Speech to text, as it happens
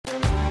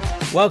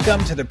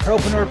Welcome to the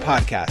Propreneur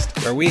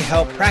Podcast, where we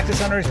help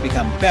practice owners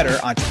become better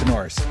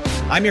entrepreneurs.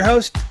 I'm your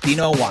host,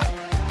 Dino Watt.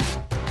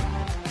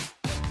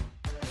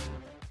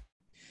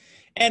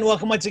 And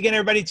welcome once again,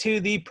 everybody, to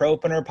the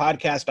Propreneur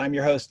Podcast. I'm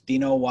your host,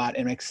 Dino Watt,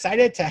 and I'm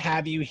excited to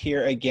have you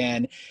here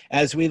again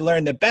as we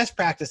learn the best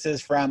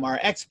practices from our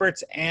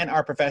experts and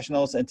our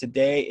professionals. And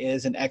today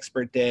is an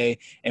expert day,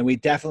 and we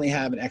definitely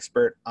have an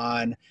expert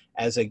on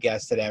as a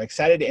guest today. I'm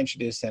excited to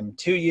introduce him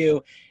to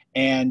you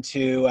and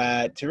to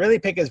really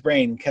pick his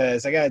brain,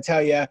 because I got to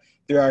tell you,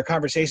 through our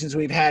conversations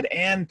we've had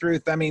and through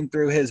thumbing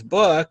through his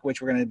book,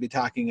 which we're going to be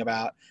talking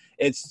about,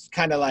 it's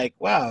kind of like,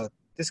 wow,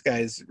 this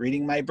guy's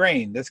reading my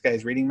brain. This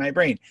guy's reading my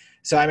brain.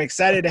 So I'm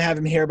excited to have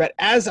him here. But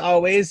as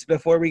always,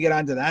 before we get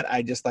on to that,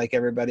 I just like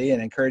everybody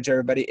and encourage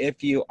everybody,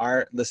 if you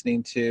are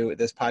listening to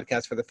this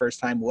podcast for the first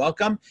time,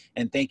 welcome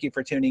and thank you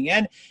for tuning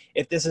in.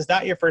 If this is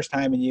not your first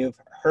time and you've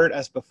heard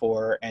us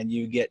before and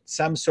you get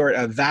some sort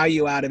of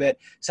value out of it,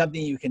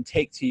 something you can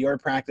take to your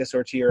practice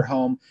or to your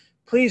home,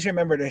 please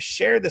remember to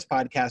share this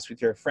podcast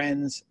with your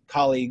friends,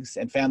 colleagues,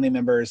 and family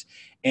members,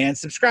 and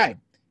subscribe,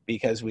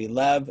 because we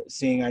love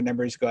seeing our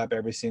numbers go up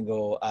every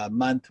single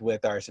month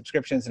with our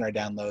subscriptions and our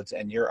downloads,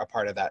 and you're a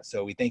part of that.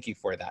 So we thank you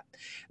for that.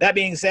 That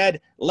being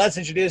said, let's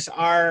introduce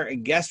our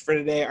guest for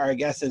today. Our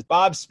guest is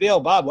Bob Spiel.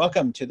 Bob,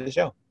 welcome to the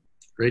show.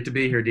 Great to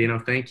be here, Dino.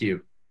 Thank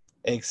you.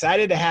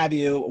 Excited to have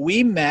you.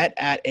 We met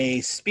at a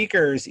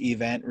speakers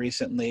event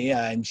recently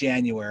in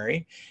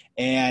January,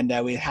 and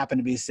we happened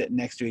to be sitting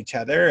next to each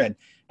other. And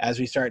as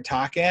we start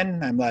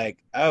talking, I'm like,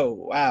 oh,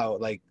 wow,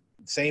 like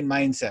same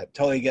mindset.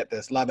 Totally get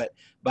this. Love it.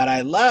 But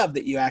I love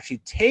that you actually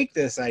take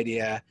this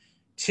idea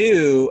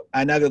to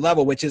another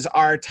level, which is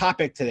our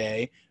topic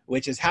today,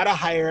 which is how to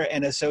hire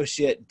an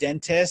associate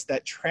dentist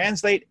that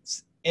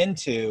translates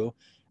into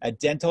a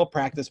dental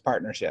practice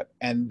partnership.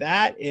 And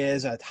that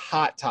is a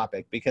hot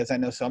topic, because I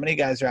know so many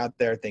guys are out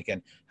there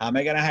thinking, how am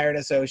I going to hire an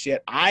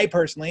associate? I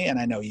personally, and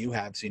I know you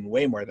have seen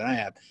way more than I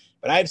have,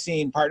 but I've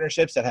seen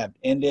partnerships that have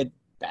ended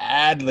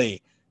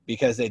badly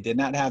because they did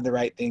not have the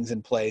right things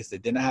in place. They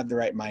did not have the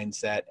right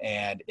mindset,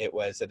 and it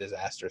was a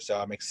disaster. So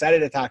I'm excited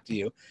to talk to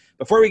you.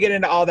 Before we get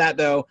into all that,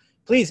 though,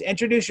 please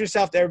introduce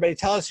yourself to everybody.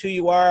 Tell us who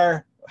you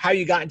are, how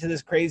you got into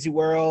this crazy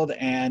world,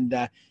 and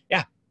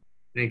yeah.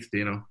 Thanks,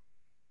 Dino.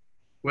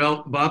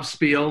 Well, Bob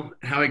Spiel,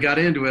 how I got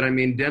into it, I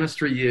mean,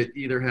 dentistry, you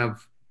either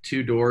have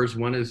two doors.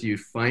 One is you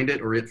find it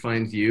or it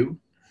finds you.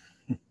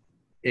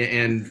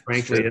 And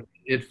frankly,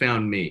 it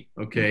found me,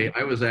 okay?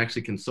 I was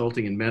actually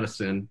consulting in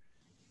medicine.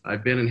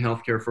 I've been in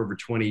healthcare for over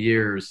 20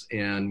 years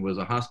and was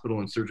a hospital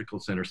and surgical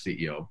center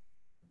CEO.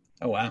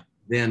 Oh, wow.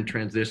 Then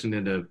transitioned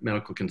into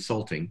medical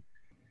consulting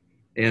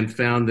and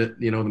found that,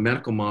 the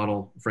medical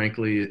model,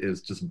 frankly,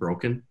 is just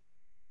broken.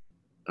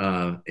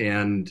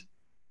 And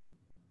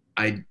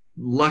I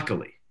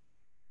luckily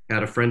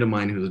had a friend of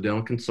mine who was a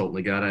dental consultant,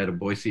 a guy out of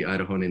Boise,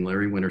 Idaho, named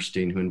Larry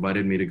Winterstein, who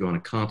invited me to go on a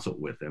consult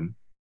with him.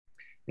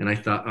 And I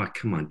thought, oh,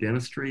 come on,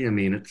 dentistry? I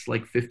mean, it's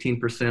like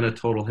 15% of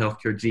total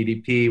healthcare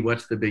GDP.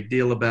 What's the big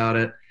deal about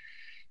it?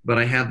 But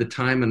I had the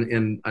time,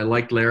 and I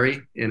liked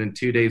Larry. And in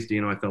 2 days,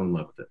 I fell in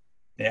love with it.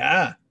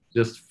 Yeah.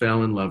 Just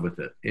fell in love with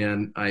it.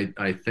 And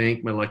I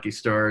thank my lucky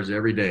stars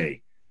every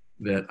day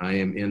that I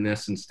am in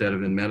this instead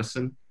of in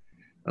medicine.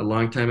 A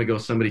long time ago,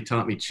 somebody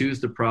taught me,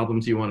 choose the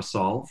problems you want to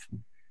solve,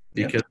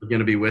 because they're going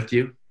to be with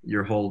you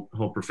your whole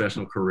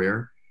professional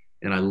career.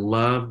 And I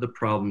love the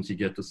problems you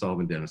get to solve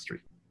in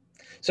dentistry.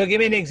 So give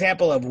me an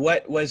example of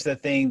what was the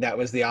thing that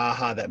was the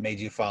aha that made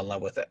you fall in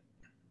love with it.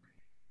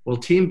 Well,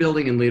 team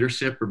building and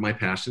leadership are my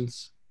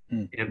passions.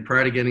 And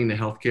prior to getting into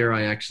healthcare,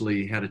 I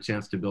actually had a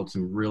chance to build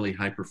some really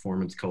high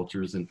performance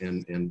cultures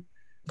and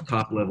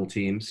top level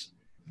teams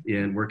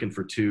in working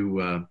for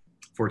two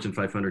Fortune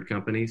 500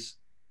 companies.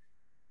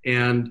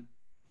 And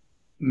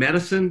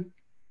medicine,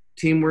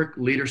 teamwork,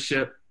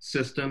 leadership,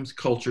 systems,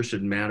 culture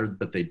should matter,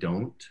 but they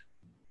don't.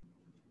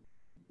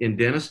 In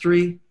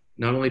dentistry,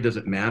 not only does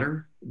it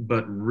matter,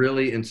 but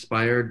really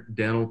inspired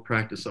dental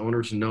practice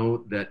owners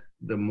know that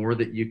the more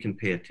that you can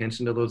pay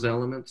attention to those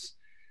elements,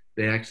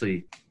 they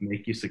actually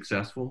make you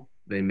successful.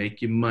 They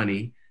make you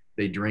money.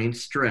 They drain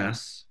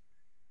stress,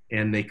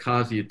 and they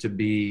cause you to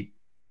be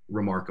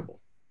remarkable.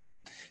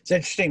 It's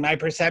interesting. My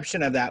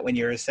perception of that when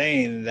you were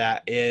saying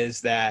that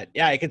is that,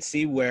 yeah, I could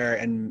see where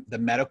in the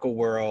medical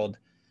world,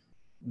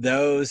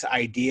 those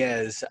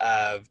ideas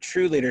of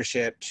true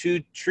leadership,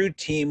 true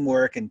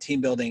teamwork and team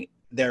building,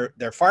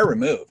 they're far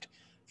removed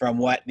from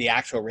what the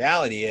actual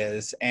reality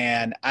is.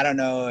 And I don't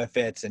know if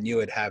it's, and you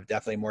would have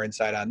definitely more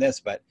insight on this,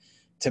 but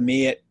to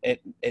me,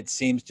 it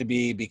seems to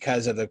be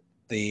because of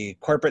the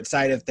corporate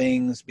side of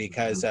things,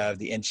 because of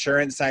the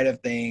insurance side of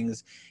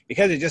things,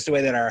 because of just the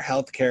way that our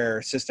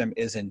healthcare system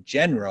is in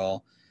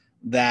general,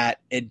 that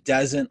it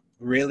doesn't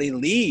really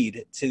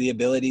lead to the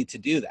ability to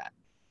do that.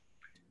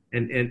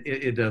 And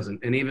it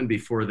doesn't. And even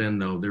before then,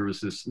 though, there was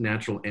this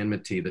natural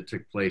enmity that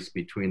took place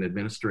between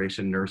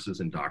administration, nurses,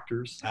 and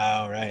doctors.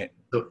 Oh, right.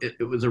 So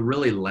it was a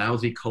really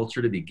lousy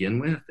culture to begin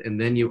with. And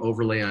then you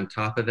overlay on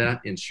top of that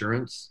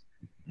insurance,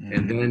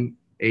 and then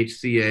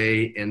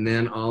HCA, and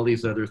then all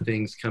these other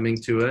things coming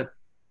to it.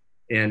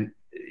 And,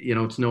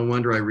 it's no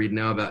wonder I read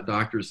now about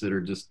doctors that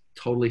are just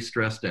totally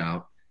stressed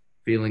out,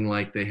 feeling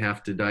like they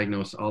have to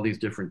diagnose all these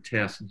different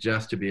tests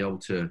just to be able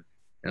to,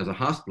 as a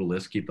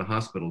hospitalist, keep the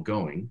hospital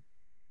going.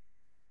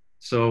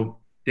 So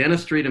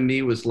dentistry to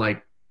me was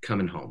like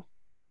coming home,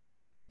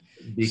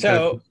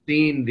 because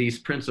seeing these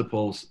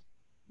principles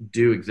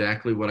do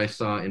exactly what I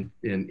saw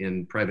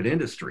in private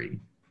industry,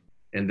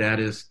 and that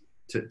is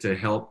to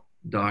help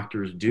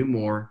doctors do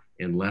more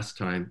in less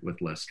time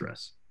with less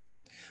stress.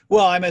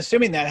 Well, I'm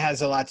assuming that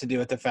has a lot to do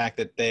with the fact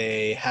that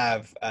they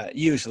have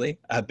usually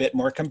a bit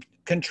more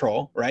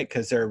control, right?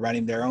 Because they're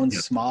running their own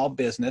small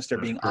business. They're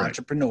being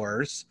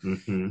entrepreneurs.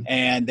 Mm-hmm.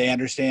 And they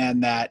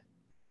understand that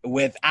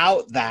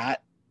without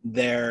that,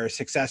 their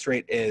success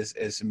rate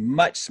is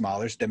much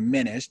smaller, it's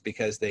diminished,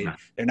 because they're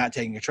not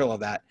taking control of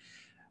that.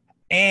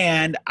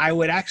 And I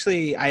would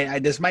actually, I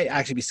this might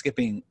actually be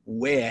skipping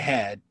way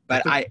ahead,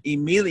 but I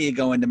immediately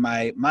go into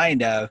my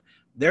mind of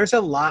there's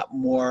a lot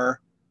more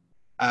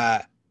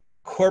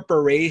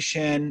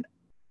corporation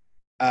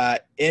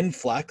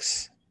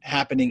influx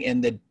happening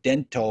in the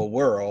dental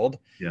world.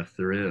 Yes,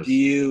 there is.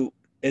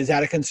 Is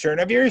that a concern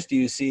of yours? Do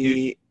you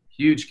see?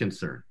 Huge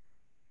concern.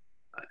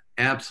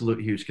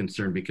 Absolute huge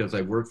concern, because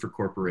I worked for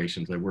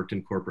corporations. I worked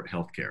in corporate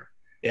healthcare.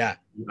 Yeah.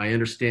 I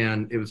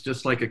understand. It was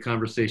just like a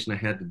conversation I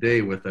had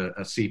today with a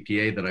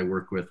CPA that I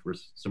work with for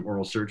some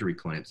oral surgery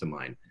clients of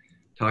mine,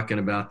 talking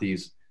about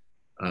these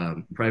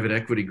private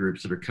equity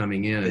groups that are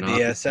coming in, the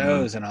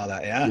DSOs and all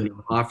that. Yeah.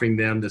 Offering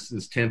them this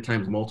 10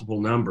 times multiple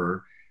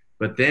number,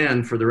 but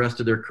then for the rest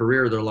of their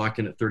career, they're locked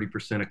in at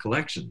 30% of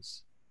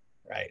collections.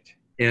 Right.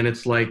 And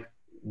it's like,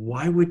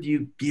 why would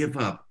you give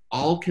up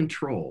all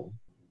control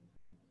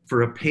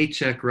for a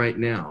paycheck right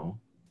now?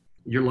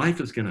 Your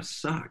life is going to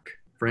suck,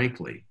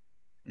 frankly.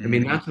 I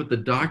mean, that's what the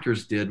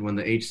doctors did when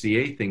the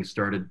HCA thing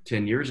started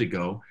 10 years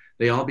ago.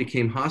 They all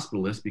became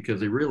hospitalists because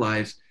they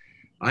realized,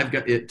 I've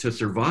got it to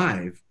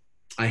survive.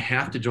 I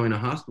have to join a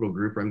hospital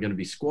group or I'm going to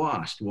be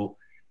squashed. Well,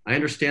 I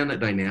understand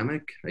that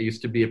dynamic. I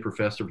used to be a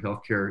professor of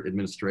healthcare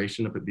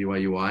administration up at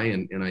BYUI,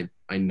 and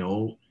I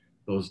know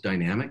those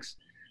dynamics.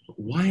 But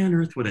why on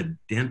earth would a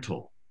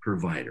dental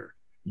provider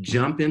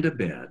jump into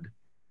bed,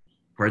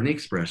 pardon the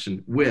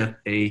expression, with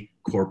a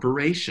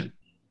corporation?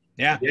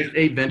 Yeah. With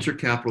a venture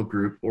capital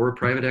group or a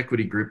private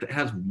equity group that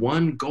has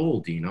one goal,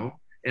 Dino,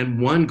 and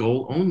one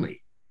goal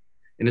only.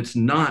 And it's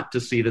not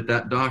to see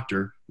that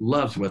doctor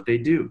loves what they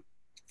do.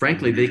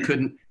 Frankly, they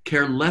couldn't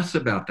care less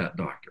about that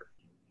doctor.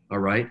 All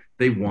right.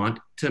 They want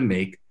to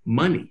make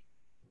money.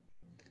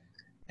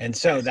 And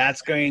so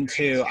that's going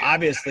to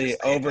obviously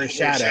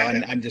overshadow,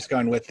 and I'm just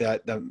going with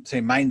the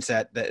same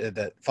mindset,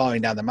 the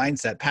following down the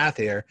mindset path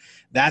here,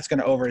 that's going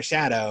to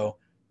overshadow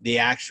the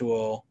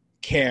actual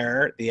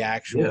care, the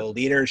actual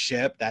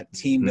leadership, that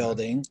team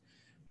building.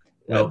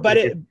 Well, but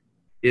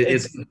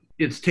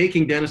it's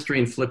taking dentistry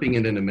and flipping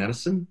it into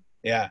medicine.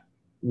 Yeah.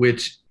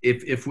 Which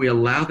if we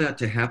allow that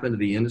to happen to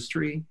the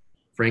industry,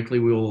 frankly,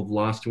 we will have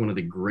lost one of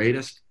the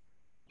greatest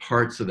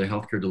parts of the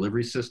healthcare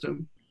delivery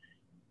system.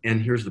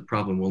 And here's the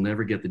problem. We'll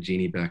never get the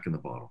genie back in the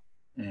bottle.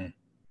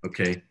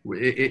 Okay.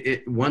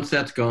 Once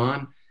that's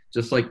gone,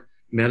 just like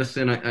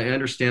medicine, I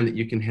understand that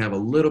you can have a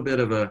little bit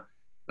of a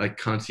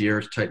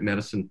concierge type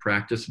medicine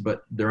practice,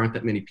 but there aren't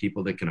that many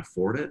people that can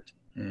afford it.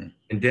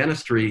 In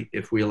dentistry,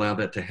 if we allow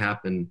that to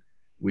happen,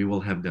 we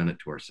will have done it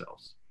to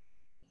ourselves.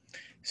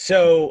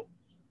 So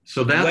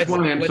that's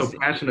why I'm so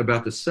passionate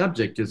about the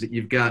subject, is that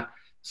you've got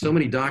so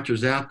many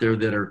doctors out there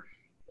that are,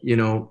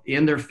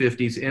 in their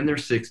 50s, in their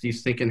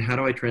 60s, thinking, how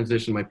do I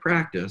transition my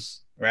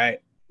practice?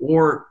 Right.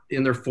 Or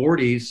in their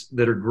 40s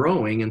that are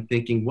growing and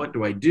thinking, what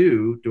do I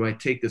do? Do I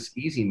take this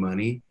easy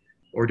money,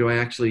 or do I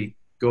actually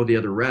go the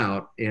other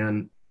route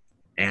and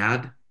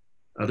add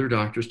other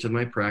doctors to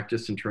my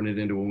practice and turn it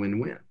into a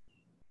win-win?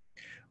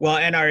 Well,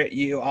 and are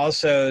you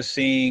also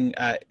seeing,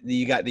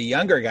 you got the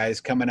younger guys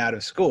coming out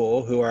of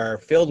school who are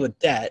filled with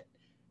debt,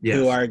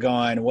 who are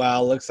going,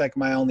 well, looks like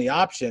my only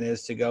option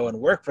is to go and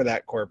work for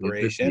that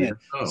corporation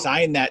and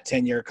sign that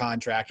 10-year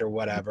contract or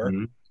whatever.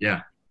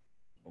 Yeah.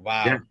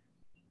 Wow. Yeah.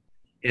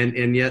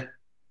 And yet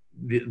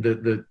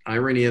the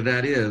irony of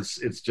that is,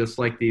 it's just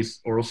like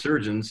these oral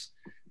surgeons,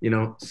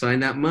 sign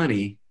that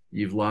money,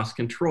 you've lost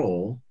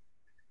control.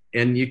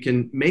 And you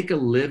can make a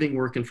living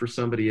working for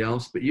somebody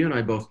else, but you and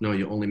I both know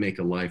you only make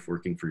a life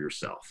working for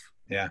yourself.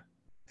 Yeah.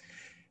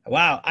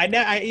 Wow. I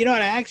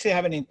actually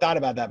haven't even thought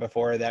about that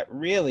before, that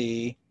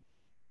really,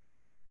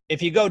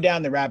 if you go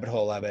down the rabbit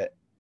hole of it,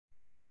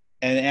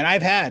 and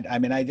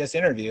I just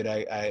interviewed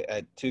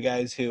two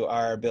guys who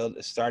are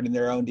starting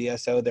their own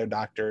DSO. They're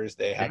doctors.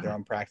 They have their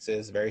own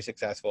practices, very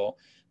successful.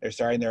 They're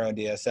starting their own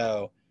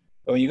DSO.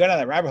 But when you go down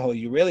that rabbit hole,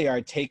 you really are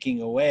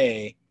taking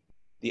away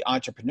the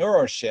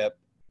entrepreneurship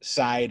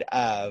side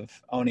of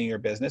owning your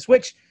business,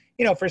 which,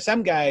 for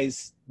some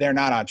guys, they're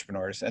not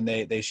entrepreneurs, and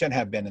they shouldn't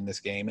have been in this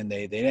game, and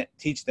they didn't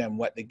teach them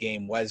what the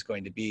game was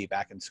going to be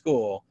back in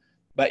school,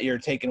 but you're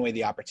taking away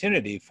the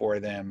opportunity for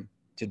them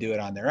to do it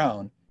on their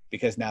own,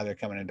 because now they're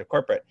coming into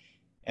corporate.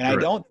 And I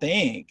don't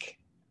think,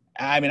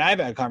 I've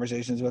had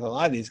conversations with a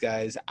lot of these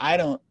guys. I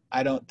don't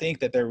I don't think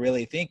that they're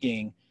really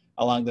thinking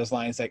along those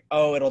lines, like,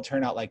 oh, it'll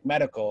turn out like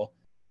medical,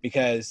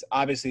 because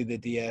obviously the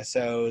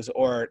DSOs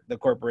or the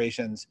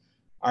corporations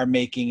are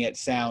making it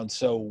sound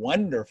so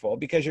wonderful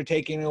because you're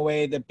taking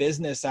away the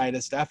business side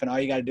of stuff and all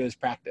you got to do is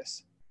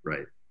practice.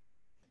 Right.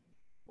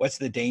 What's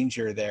the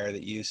danger there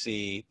that you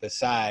see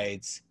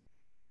besides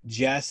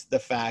just the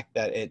fact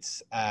that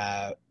it's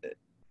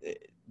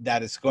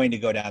going to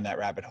go down that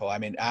rabbit hole? I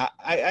mean,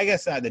 I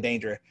guess not the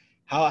danger.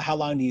 How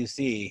long do you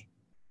see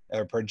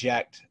or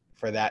project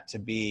for that to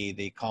be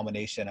the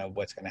culmination of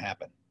what's going to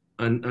happen?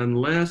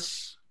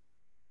 Unless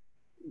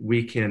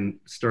we can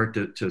start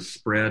to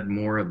spread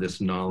more of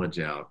this knowledge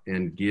out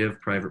and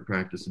give private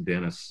practice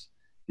dentists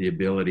the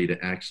ability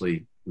to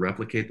actually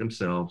replicate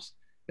themselves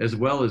as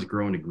well as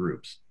grow into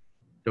groups.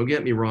 Don't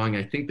get me wrong.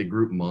 I think the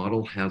group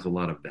model has a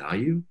lot of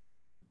value.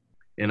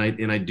 And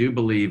I do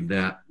believe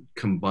that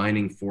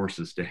combining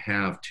forces to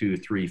have 2,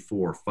 3,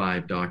 4,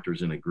 5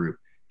 doctors in a group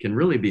can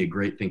really be a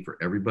great thing for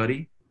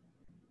everybody.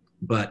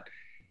 But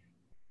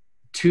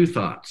 2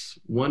 thoughts.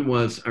 One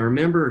was, I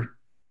remember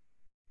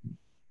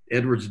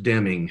Edwards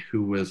Deming,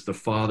 who was the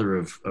father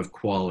of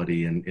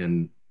quality,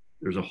 and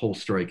there's a whole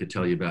story I could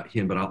tell you about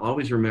him, but I'll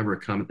always remember a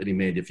comment that he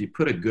made. If you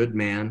put a good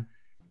man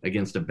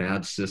against a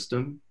bad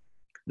system,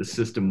 the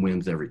system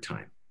wins every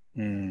time.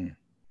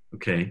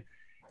 Okay.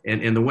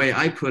 And the way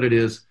I put it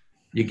is,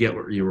 you get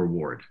what you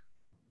reward.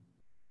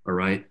 All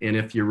right. And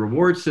if your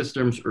reward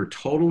systems are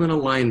total in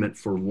alignment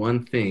for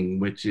one thing,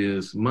 which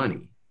is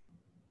money,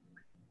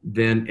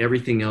 then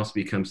everything else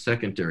becomes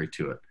secondary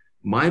to it.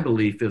 My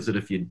belief is that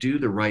if you do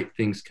the right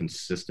things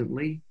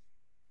consistently,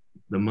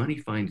 the money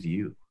finds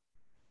you.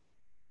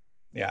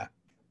 Yeah,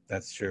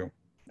 that's true.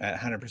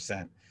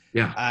 100%.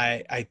 Yeah.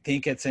 I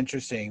think it's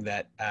interesting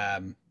that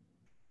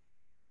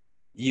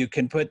you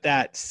can put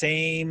that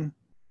same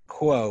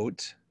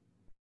quote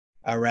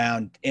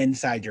around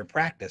inside your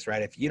practice,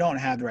 right? If you don't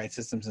have the right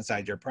systems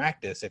inside your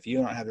practice, if you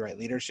don't have the right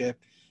leadership,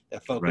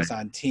 the focus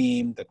on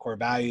team, the core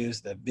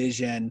values, the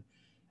vision,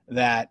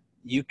 that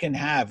you can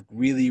have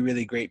really,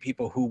 really great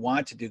people who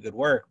want to do good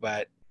work,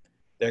 but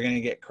they're going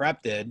to get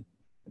corrupted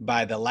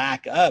by the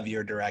lack of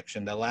your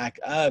direction, the lack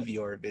of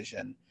your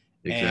vision.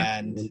 Exactly.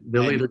 And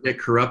they'll either get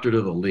corrupted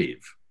or they'll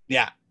leave.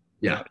 Yeah.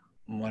 Yeah.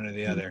 One or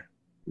the other.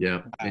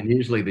 Yeah. And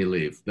usually they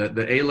leave.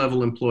 The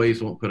A-level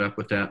employees won't put up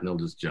with that and they'll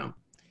just jump.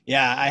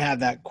 Yeah. I have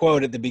that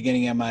quote at the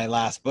beginning of my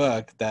last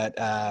book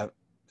that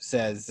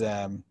says,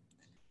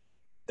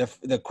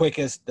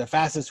 the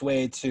fastest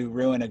way to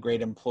ruin a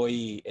great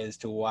employee is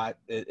to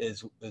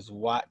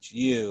watch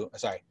you.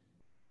 Sorry.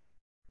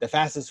 The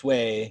fastest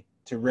way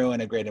to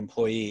ruin a great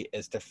employee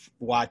is to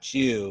watch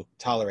you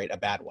tolerate a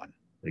bad one.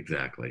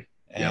 Exactly.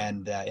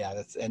 And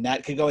and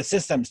that could go with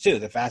systems too.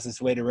 The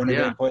fastest way to ruin a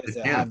great employee is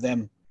to have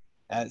them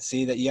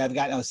see that you have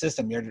got no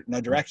system, you're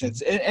no direction.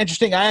 It's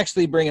interesting. I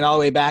actually bring it all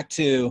the way back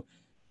to,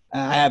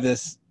 I have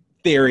this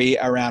theory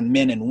around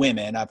men and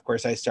women. Of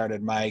course, I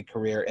started my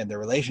career in the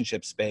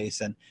relationship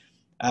space, and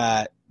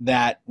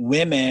that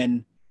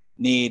women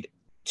need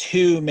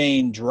 2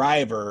 main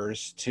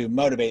drivers to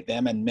motivate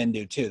them, and men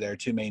do too. There are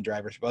 2 main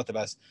drivers for both of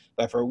us.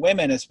 But for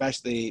women,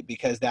 especially,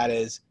 because that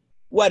is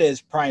what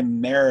is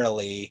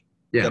primarily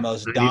the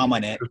most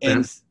dominant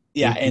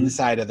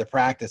inside of the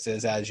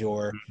practices as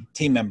your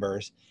team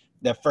members.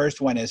 The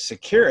first one is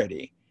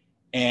security,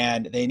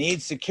 and they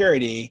need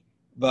security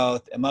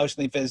both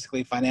emotionally,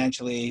 physically,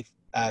 financially,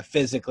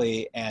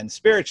 physically, and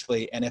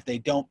spiritually. And if they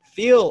don't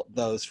feel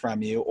those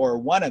from you, or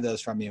one of those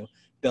from you,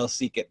 they'll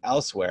seek it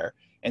elsewhere.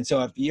 And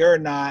so if you're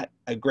not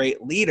a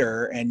great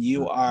leader and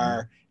you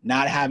are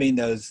not having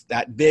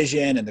that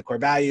vision and the core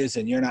values,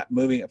 and you're not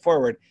moving it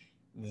forward,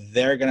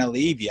 they're going to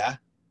leave you,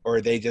 or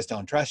they just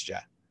don't trust you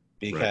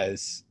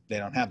because they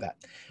don't have that.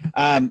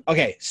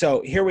 Okay.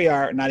 So here we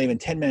are, not even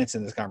 10 minutes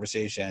in this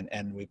conversation,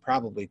 and we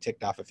probably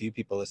ticked off a few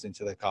people listening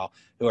to the call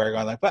who are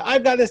going like, but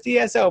I've got this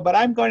DSO, but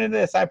I'm going into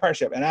this side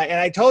partnership. And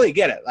I totally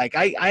get it. Like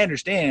I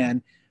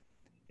understand,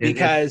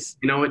 because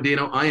you know what,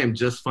 Dino, I am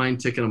just fine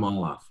ticking them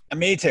all off.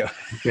 Me too.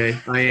 Okay.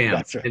 I am.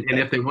 That's right. And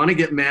if they want to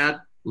get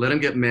mad, let them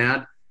get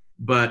mad.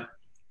 But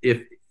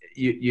if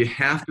you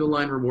have to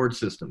align reward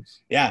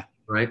systems. Yeah.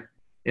 Right.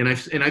 And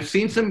I've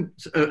seen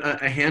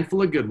a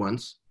handful of good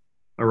ones.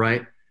 All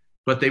right.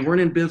 But they weren't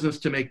in business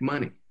to make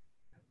money.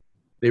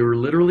 They were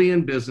literally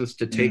in business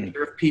to take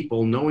care of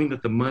people, knowing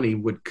that the money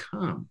would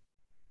come.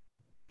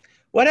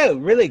 What a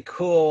really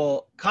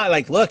cool kind of,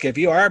 like, look, if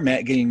you are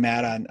getting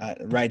mad on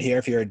right here,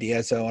 if you're a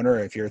DSO owner, or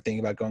if you're thinking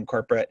about going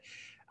corporate,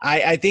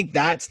 I think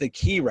that's the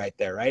key right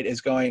there, right?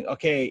 Is going,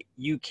 okay,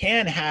 you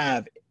can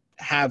have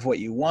what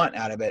you want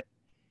out of it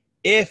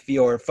if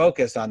you're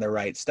focused on the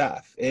right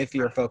stuff. If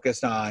you're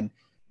focused on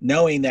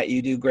knowing that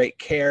you do great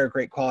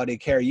quality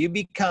care, you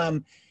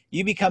become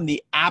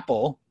the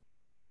Apple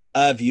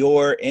of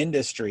your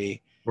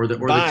industry, or the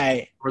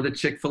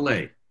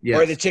Chick-fil-A. Yes.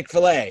 Or the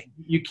Chick-fil-A.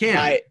 You can.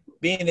 By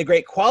being the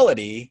great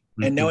quality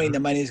and knowing the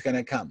money's going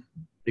to come.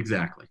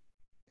 Exactly.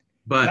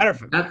 But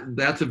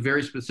that's a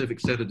very specific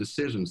set of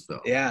decisions,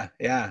 though. Yeah.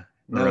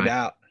 No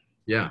doubt.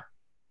 Yeah.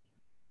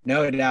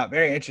 No doubt.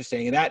 Very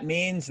interesting. And that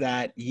means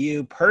that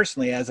you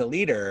personally, as a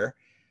leader,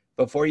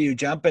 before you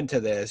jump into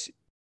this,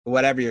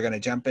 whatever you're going to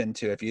jump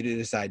into, if you do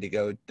decide to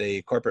go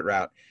the corporate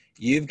route,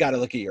 you've got to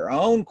look at your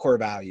own core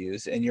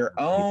values and your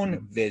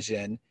own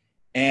vision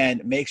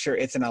and make sure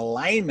it's in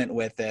alignment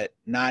with it,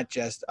 not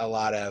just a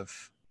lot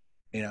of,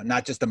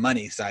 not just the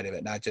money side of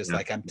it, not just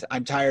like,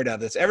 I'm tired of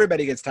this.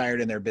 Everybody gets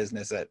tired in their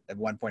business at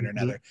one point or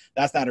another.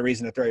 That's not a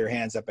reason to throw your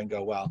hands up and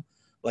go, well,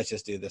 let's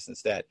just do this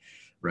instead.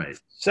 Right.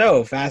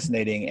 So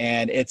fascinating.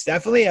 And it's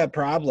definitely a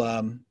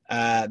problem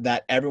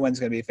that everyone's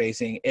going to be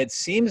facing. It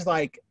seems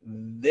like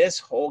this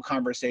whole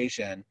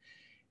conversation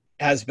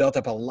has built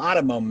up a lot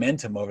of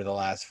momentum over the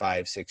last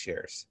 5-6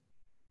 years.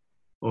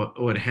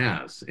 Oh, it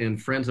has.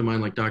 And friends of mine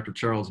like Dr.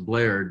 Charles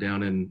Blair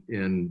down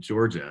in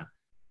Georgia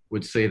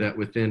would say that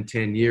within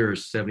 10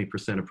 years,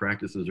 70% of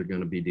practices are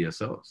going to be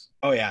DSOs.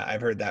 Oh yeah,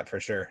 I've heard that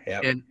for sure.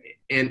 Yeah.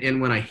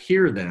 And when I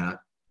hear that,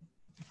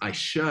 I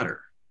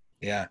shudder.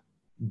 Yeah.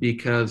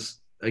 Because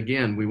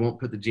again, we won't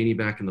put the genie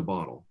back in the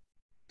bottle.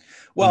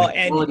 Well,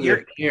 and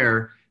your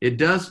care,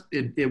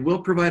 it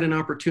will provide an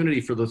opportunity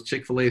for those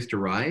Chick-fil-A's to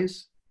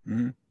rise,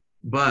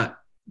 but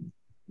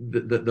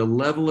the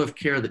level of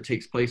care that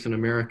takes place in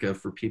America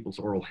for people's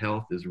oral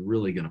health is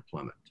really going to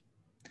plummet.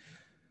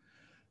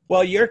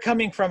 Well, you're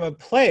coming from a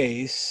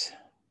place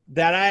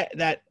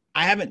that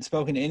I haven't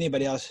spoken to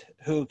anybody else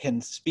who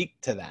can speak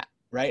to that,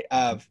 right?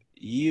 Of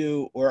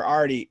you were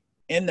already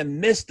in the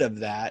midst of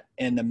that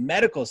in the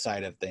medical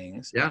side of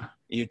things. Yeah.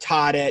 You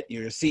taught it,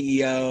 you're a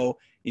CEO,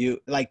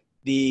 you like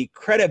the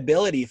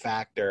credibility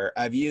factor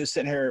of you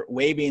sitting here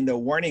waving the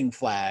warning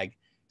flag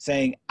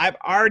saying, I've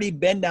already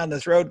been down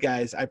this road,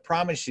 guys. I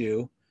promise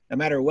you, no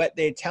matter what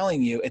they're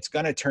telling you, it's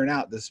going to turn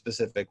out this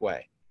specific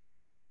way.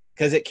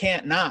 Because it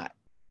can't not.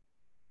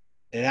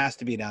 It has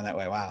to be down that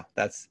way. Wow.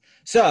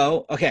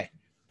 So, okay.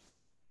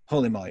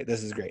 Holy moly.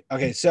 This is great.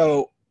 Okay.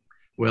 So.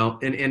 Well,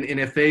 and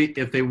if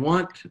they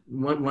want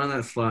one on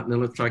that slot, and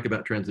then let's talk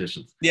about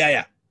transitions.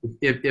 Yeah.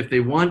 If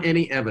they want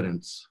any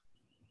evidence,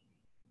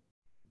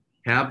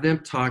 have them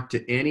talk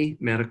to any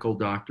medical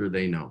doctor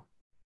they know.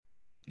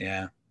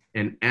 Yeah.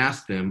 And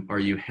ask them, are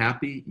you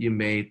happy you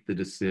made the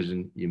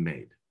decision you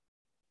made?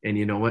 And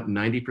you know what?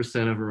 90% of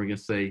them are going to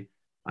say,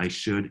 I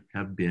should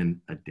have been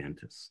a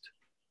dentist.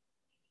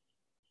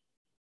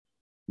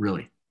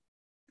 Really?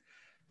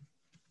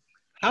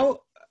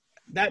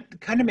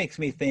 That kind of makes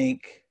me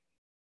think,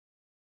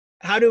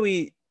 how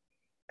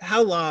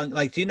long,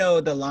 like, do you know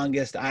the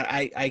longest,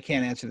 I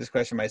can't answer this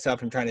question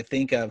myself. I'm trying to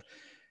think of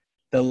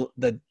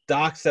the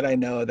docs that I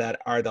know that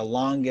are the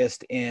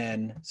longest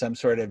in some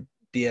sort of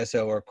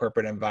DSO or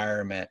corporate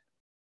environment.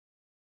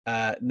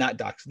 Not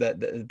docs,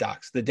 the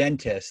docs, the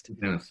dentist.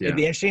 Yes, yeah. It'd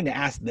be interesting to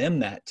ask them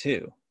that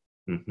too.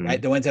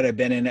 Right? The ones that have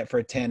been in it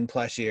for 10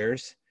 plus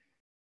years.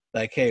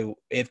 Like, hey,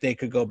 if they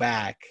could go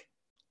back.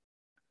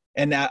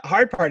 And the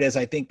hard part is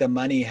I think the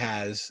money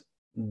has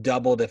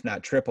doubled, if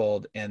not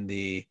tripled, in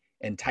the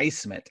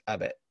enticement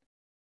of it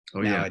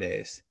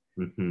nowadays.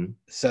 Yeah.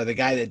 So the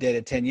guy that did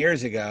it 10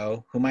 years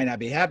ago, who might not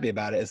be happy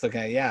about it, is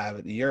looking at, yeah,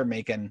 you're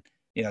making,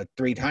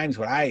 3 times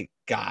what I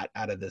got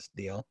out of this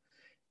deal.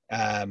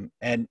 And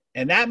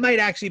that might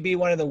actually be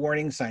one of the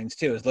warning signs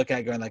too, is look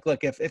at going like,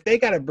 look, if they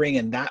got to bring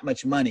in that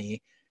much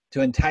money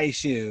to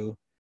entice you,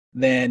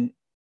 then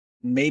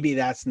maybe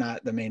that's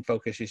not the main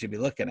focus you should be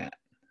looking at.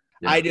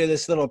 Yeah. I do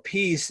this little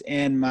piece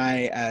in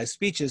my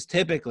speeches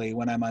typically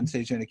when I'm on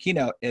stage doing a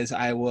keynote is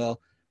I'll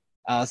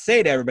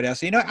say to everybody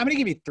else, I'm going to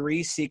give you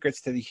 3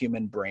 secrets to the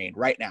human brain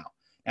right now.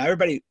 Now,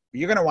 everybody,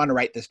 you're going to want to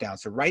write this down.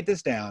 So write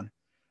this down.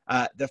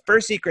 The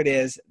first secret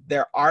is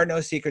there are no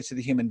secrets to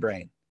the human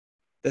brain.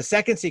 The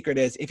second secret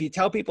is if you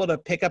tell people to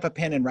pick up a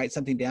pen and write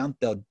something down,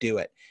 they'll do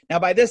it. Now,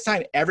 by this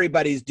time,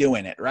 everybody's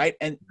doing it, right?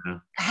 And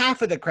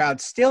half of the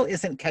crowd still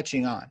isn't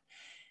catching on.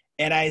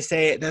 And I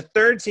say the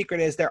third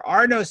secret is there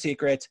are no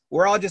secrets.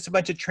 We're all just a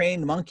bunch of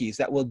trained monkeys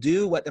that will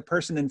do what the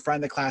person in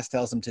front of the class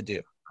tells them to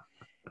do.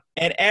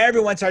 And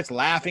everyone starts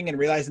laughing and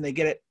realizing they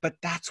get it. But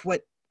that's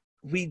what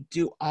we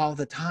do all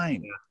the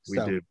time.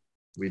 Yeah,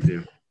 we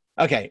do.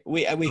 Okay,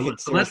 we could.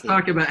 So let's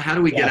talk about how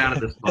do we get out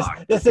of this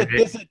box. This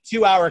is a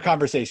 2-hour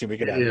conversation we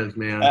could have. It is,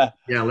 man.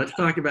 Let's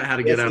talk about how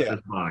to get out of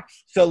this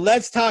box. So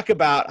let's talk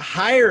about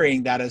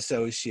hiring that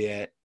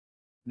associate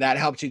that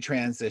helped you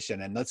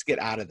transition, and let's get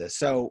out of this.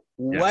 So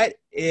what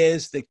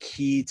is the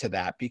key to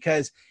that?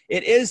 Because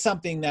it is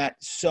something that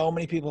so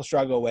many people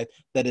struggle with,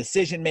 the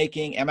decision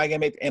making. How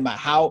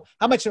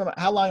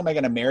long am I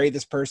going to marry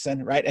this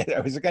person, right?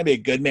 Is it going to be a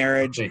good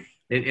marriage? Okay.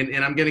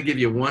 And I'm going to give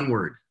you one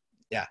word.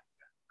 Yeah.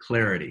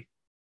 Clarity.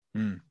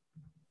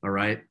 All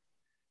right.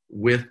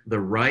 With the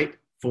right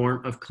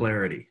form of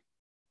clarity,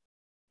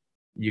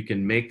 you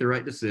can make the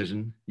right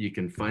decision. You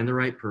can find the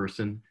right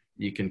person.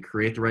 You can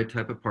create the right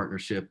type of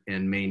partnership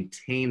and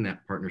maintain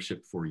that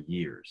partnership for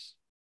years.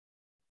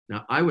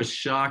 Now, I was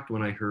shocked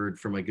when I heard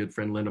from my good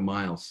friend Linda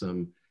Miles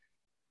some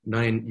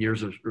 9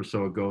 years or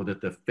so ago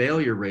that the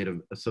failure rate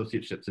of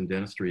associateships in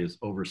dentistry is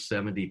over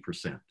 70%.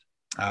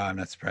 Oh, I'm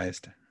not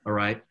surprised. All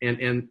right.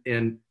 And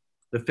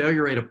the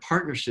failure rate of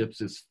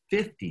partnerships is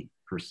 50%.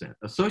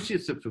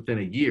 associateships within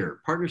a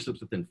year,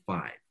 partnerships within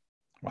 5.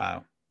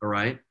 Wow. All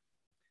right.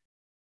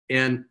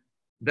 And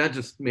that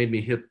just made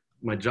me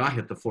my jaw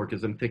hit the floor,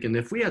 because I'm thinking,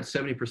 if we had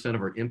 70%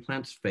 of our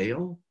implants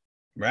fail,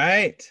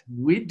 right,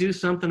 we'd do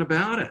something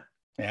about it.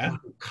 Yeah.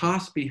 The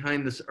costs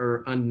behind this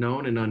are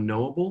unknown and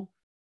unknowable,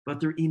 but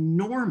they're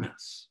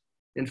enormous.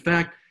 In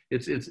fact,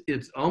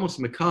 it's almost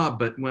macabre,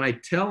 but when I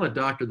tell a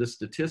doctor this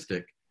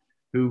statistic,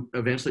 who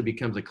eventually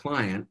becomes a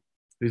client,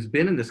 who's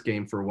been in this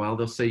game for a while,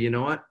 they'll say, you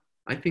know what?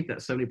 I think that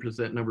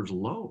 70% number is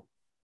low.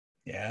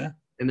 Yeah.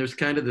 And there's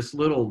kind of this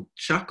little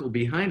chuckle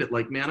behind it,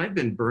 like, man, I've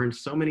been burned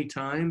so many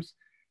times,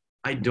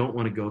 I don't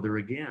want to go there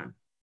again.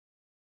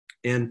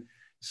 And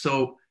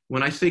so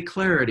when I say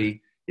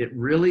clarity, it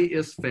really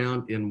is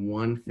found in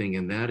one thing,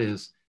 and that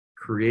is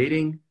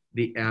creating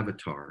the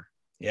avatar.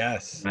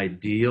 Yes. An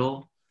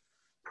ideal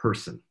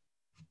person.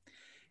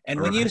 And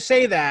when you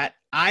say that,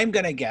 I'm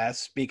going to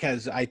guess,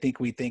 because I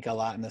think we think a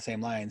lot in the same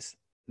lines,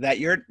 that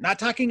you're not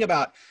talking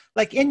about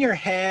like in your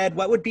head,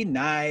 what would be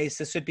nice?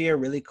 This would be a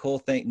really cool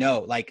thing.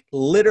 No, like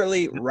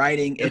literally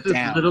writing it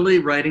down. Literally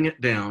writing it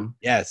down.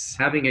 Yes.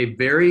 Having a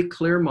very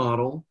clear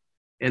model.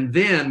 And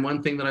then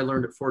one thing that I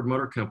learned at Ford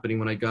Motor Company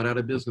when I got out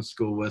of business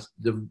school was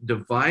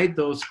divide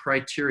those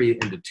criteria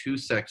into 2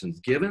 sections,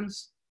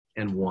 givens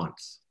and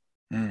wants.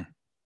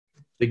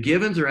 The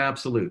givens are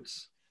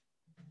absolutes.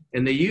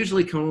 And they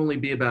usually can only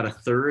be about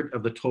 1/3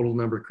 of the total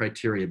number of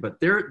criteria, but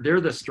they're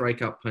the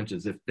strikeout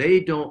punches. If they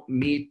don't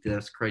meet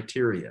this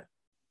criteria,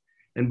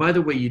 and by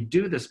the way, you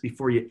do this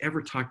before you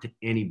ever talk to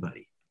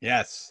anybody.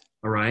 Yes.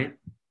 All right.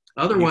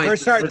 Otherwise, you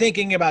first start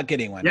thinking about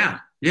getting one. Yeah.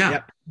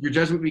 Yep. Your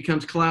judgment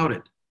becomes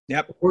clouded.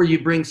 Yep. Or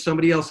you bring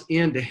somebody else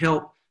in to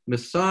help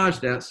massage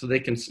that so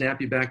they can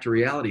snap you back to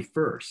reality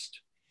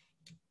first.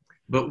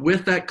 But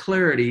with that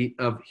clarity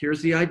of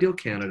here's the ideal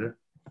candidate,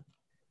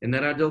 and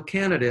that ideal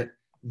candidate,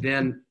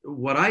 then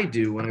what I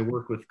do when I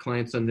work with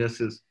clients on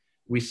this is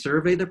we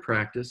survey the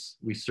practice,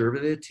 we survey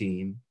the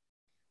team,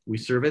 we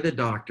survey the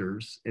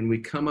doctors, and we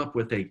come up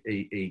with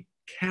a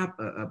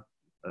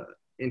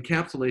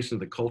encapsulation of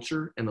the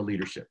culture and the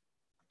leadership.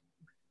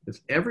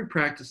 Because every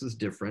practice is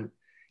different,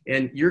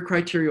 and your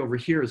criteria over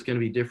here is going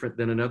to be different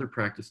than another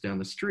practice down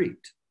the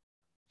street.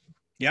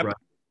 Yep. Right?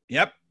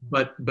 Yep.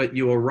 But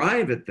you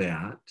arrive at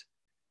that,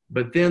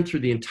 but then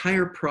through the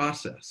entire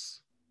process,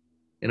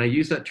 and I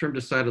use that term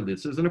decidedly.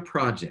 This isn't a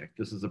project.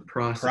 This is a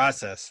process.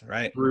 Process,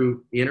 right.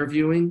 Through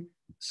interviewing,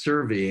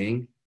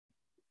 surveying,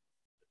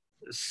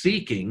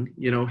 seeking,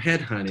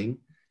 headhunting,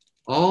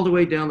 all the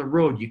way down the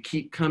road, you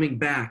keep coming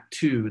back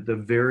to the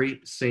very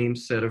same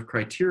set of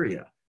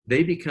criteria.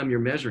 They become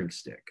your measuring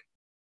stick.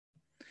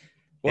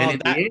 Well,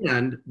 and in the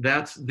end,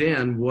 that's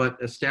then what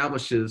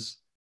establishes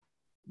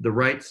the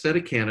right set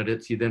of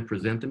candidates. You then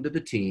present them to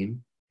the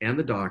team and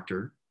the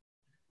doctor.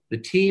 The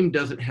team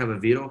doesn't have a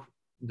veto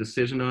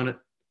decision on it,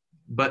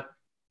 but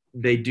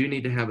they do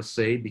need to have a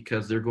say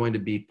because they're going to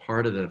be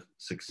part of the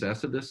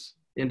success of this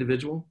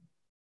individual.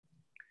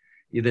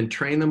 You then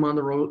train them on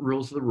the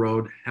rules of the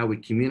road, how we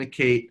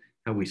communicate,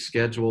 how we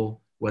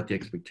schedule, what the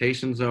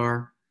expectations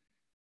are,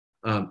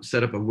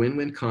 set up a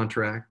win-win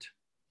contract.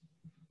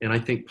 And I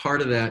think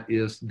part of that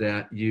is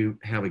that you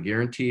have a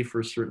guarantee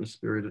for a certain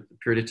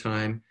period of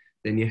time.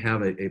 Then you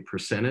have a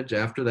percentage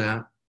after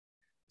that.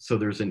 So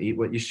there's an eat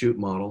what you shoot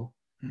model.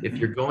 If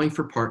you're going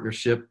for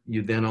partnership,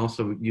 you then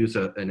also use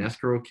an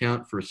escrow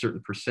account for a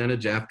certain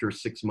percentage after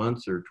 6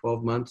 months or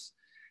 12 months.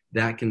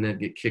 That can then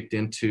get kicked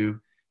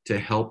into to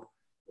help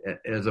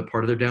as a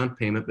part of their down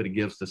payment, but it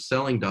gives the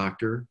selling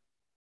doctor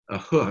a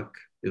hook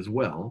as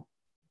well.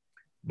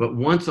 But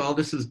once all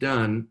this is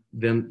done,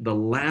 then the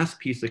last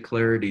piece of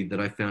clarity that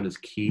I found is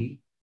key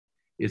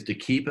is to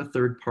keep a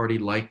third party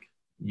like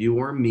you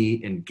or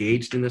me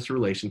engaged in this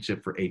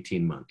relationship for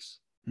 18 months.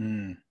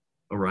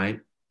 All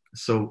right.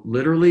 So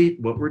literally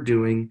what we're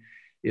doing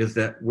is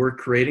that we're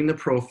creating the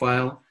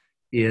profile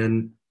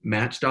in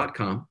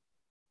match.com.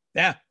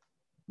 Yeah.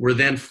 We're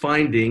then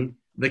finding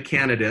the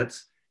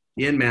candidates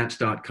in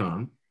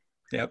match.com.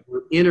 Yep.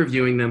 We're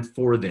interviewing them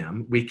for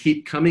them. We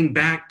keep coming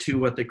back to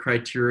what the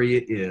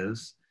criteria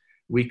is.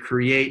 We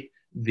create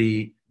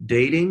the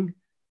dating,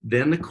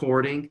 then the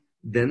courting,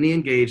 then the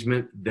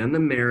engagement, then the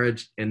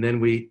marriage, and then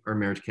we are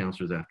marriage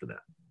counselors after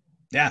that.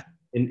 Yeah.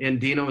 And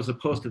Dino, as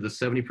opposed to the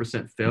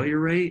 70% failure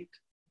rate,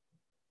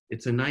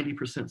 it's a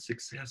 90%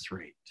 success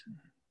rate.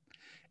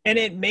 And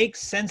it makes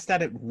sense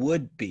that it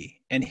would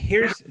be. And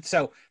here's,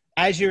 so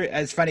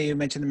as funny you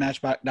mentioned the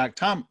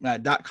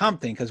match.com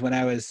thing, because when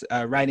I was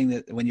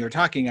writing when you were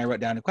talking, I wrote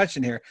down a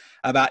question here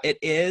about it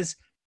is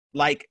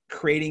like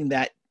creating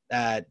that,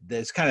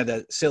 this kind of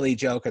the silly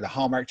joke or the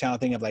Hallmark Channel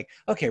thing of like,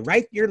 okay,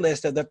 write your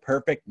list of the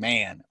perfect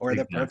man or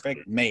the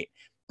perfect mate.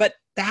 But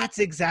that's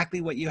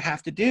exactly what you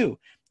have to do.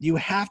 You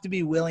have to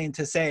be willing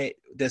to say,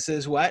 this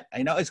is what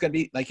I know it's going to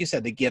be, like you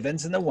said, the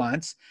givens and the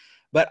wants,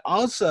 but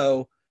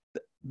also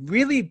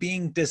really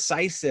being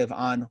decisive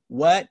on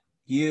what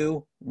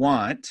you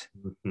want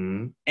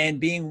and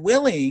being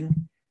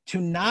willing to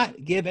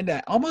not give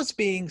into almost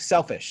being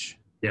selfish.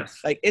 Yes.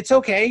 Like, it's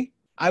okay.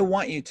 I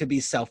want you to be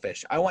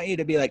selfish. I want you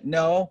to be like,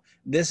 no,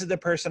 this is the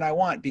person I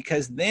want.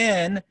 Because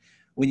then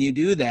when you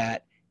do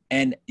that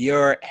and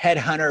your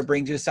headhunter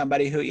brings you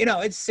somebody who, you know,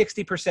 it's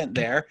 60%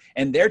 there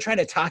and they're trying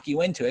to talk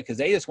you into it because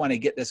they just want to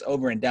get this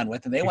over and done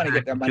with and they want to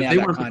get their money out of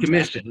that contract. They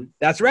want the commission.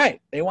 That's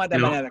right. They want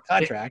that money out of the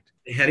contract.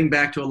 Heading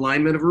back to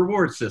alignment of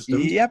reward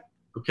systems. Yep.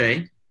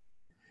 Okay.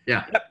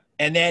 Yeah. Yep.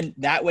 And then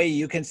that way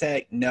you can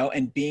say no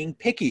and being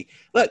picky.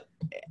 Look,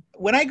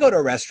 when I go to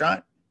a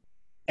restaurant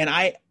and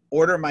I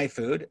order my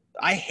food,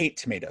 I hate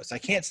tomatoes. I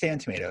can't stand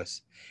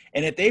tomatoes.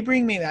 And if they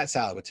bring me that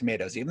salad with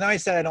tomatoes, even though I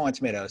said I don't want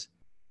tomatoes,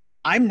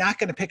 I'm not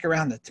going to pick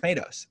around the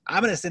tomatoes.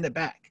 I'm going to send it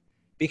back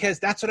because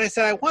that's what I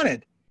said I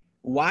wanted.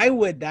 Why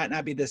would that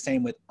not be the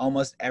same with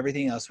almost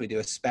everything else we do,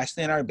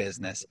 especially in our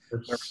business?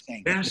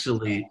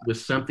 Especially with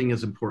something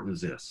as important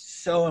as this.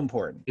 So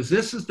important. Because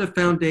this is the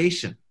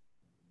foundation.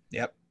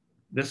 Yep.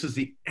 This is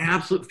the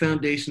absolute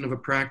foundation of a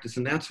practice.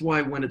 And that's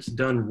why when it's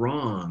done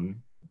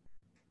wrong,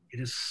 it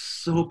is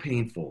so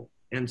painful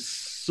and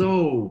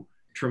so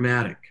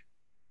traumatic.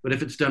 But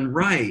if it's done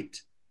right,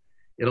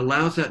 it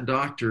allows that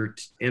doctor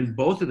and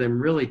both of them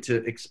really to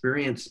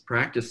experience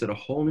practice at a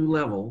whole new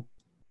level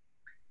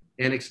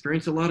and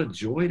experience a lot of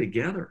joy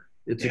together.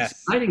 It's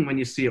exciting when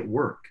you see it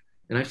work.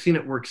 And I've seen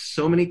it work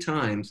so many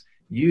times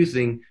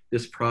using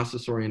this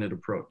process-oriented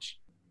approach.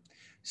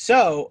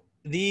 So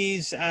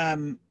these,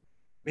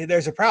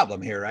 there's a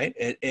problem here, right?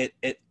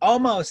 It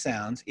almost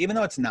sounds, even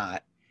though it's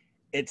not,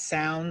 it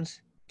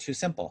sounds too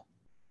simple.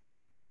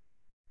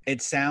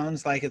 It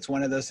sounds like it's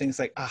one of those things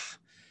like,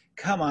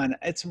 come on,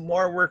 it's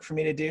more work for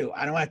me to do.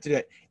 I don't have to do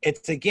it.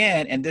 It's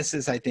again, and this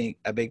is, I think,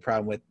 a big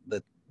problem with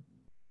the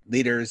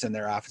leaders in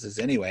their offices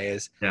anyway,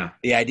 is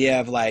the idea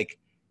of like,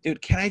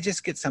 dude, can I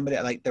just get somebody,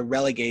 like the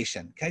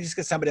relegation? Can I just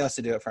get somebody else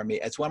to do it for me?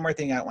 It's one more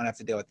thing I don't want to have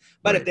to deal with.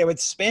 But if they would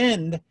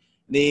spend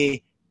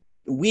the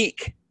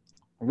week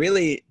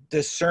really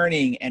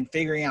discerning and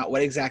figuring out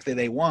what exactly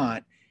they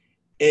want,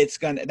 it's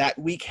going to, that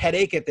week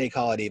headache, if they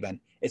call it even,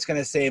 it's going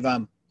to save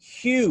them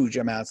huge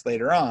amounts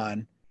later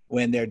on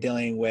when they're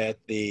dealing with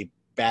the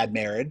bad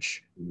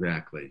marriage.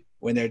 Exactly.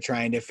 When they're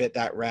trying to fit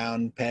that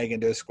round peg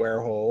into a square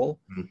hole,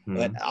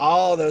 but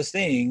all those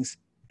things.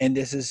 And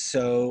this is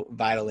so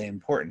vitally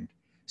important.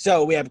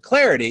 So we have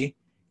clarity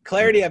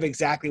of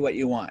exactly what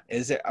you want.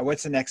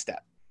 What's the next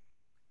step?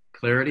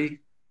 Clarity,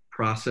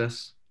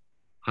 process,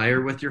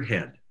 hire with your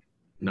head,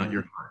 not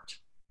your heart.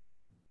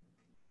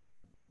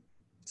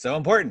 So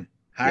important.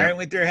 Hiring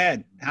with your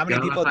head. How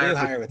many people do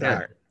hire with their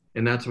heart?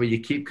 And that's why you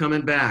keep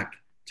coming back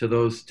to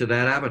that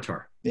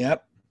avatar.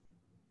 Yep.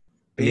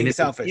 Being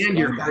selfish. And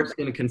your heart's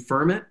going to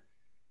confirm it,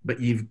 but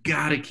you've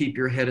got to keep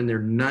your head in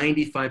there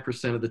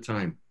 95% of the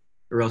time,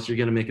 or else you're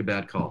going to make a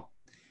bad call.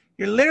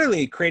 You're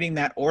literally creating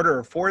that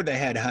order for the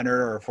headhunter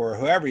or for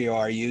whoever you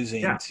are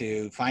using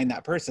to find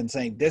that person,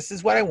 saying, this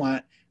is what I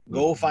want.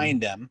 Go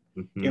find them.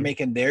 You're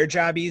making their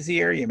job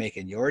easier. You're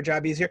making your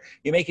job easier.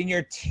 You're making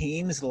your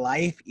team's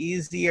life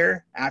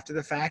easier after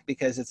the fact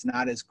because it's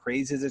not as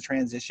crazy as a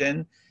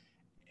transition.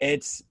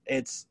 It's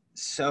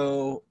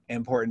so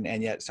important,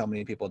 and yet so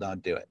many people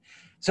don't do it.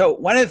 So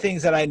one of the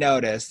things that I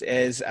noticed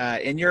is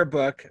in your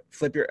book,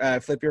 Flip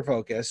Your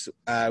Focus,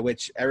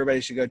 which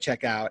everybody should go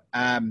check out.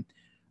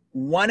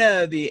 One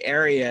of the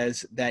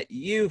areas that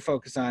you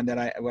focus on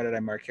what did I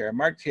mark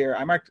here?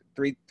 I marked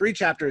three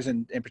chapters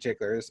in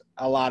particular. There's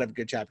a lot of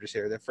good chapters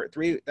here. The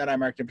three that I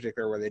marked in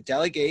particular were they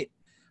delegate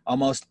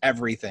almost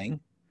everything.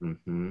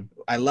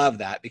 I love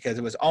that because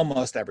it was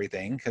almost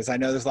everything, because I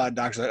know there's a lot of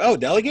doctors like, oh,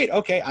 delegate?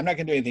 Okay, I'm not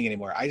going to do anything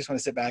anymore. I just want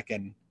to sit back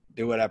and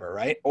do whatever,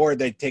 right? Or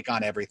they take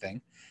on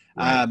everything.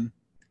 Right.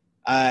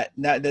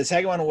 Now, the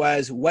second one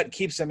was what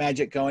keeps the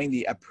magic going,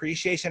 the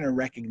appreciation and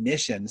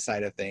recognition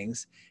side of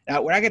things.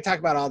 Now, we're not going to talk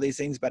about all these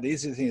things, but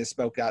these are the things that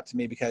spoke out to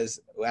me because,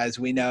 as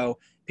we know,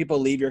 people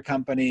leave your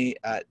company.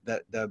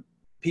 The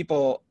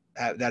people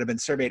that have been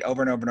surveyed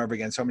over and over and over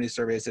again, so many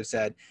surveys have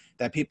said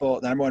that the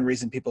number one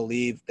reason people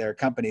leave their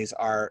companies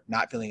are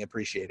not feeling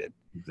appreciated.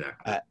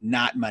 Exactly.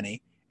 Not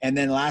money. And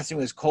then the last thing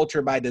was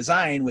culture by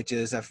design, which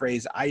is a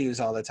phrase I use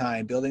all the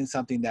time, building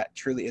something that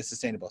truly is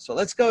sustainable. So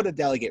let's go to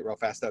delegate real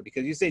fast, though,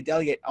 because you say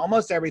delegate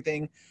almost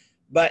everything,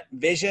 but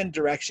vision,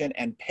 direction,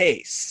 and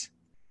pace.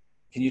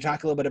 Can you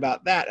talk a little bit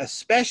about that,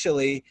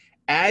 especially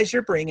as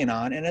you're bringing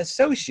on an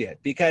associate?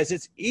 Because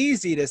it's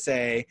easy to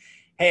say,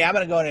 hey, I'm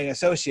going to go in an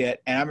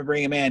associate and I'm going to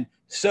bring them in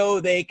so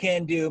they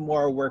can do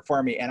more work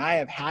for me. And I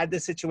have had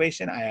this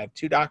situation. I have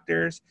two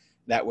doctors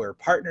that were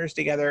partners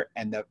together.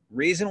 And the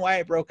reason why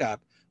it broke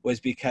up was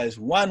because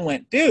one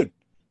went, dude,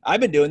 I've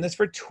been doing this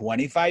for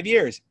 25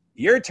 years.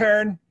 Your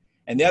turn.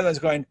 And the other one's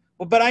going,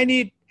 well, but I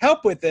need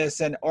help with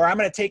this, or I'm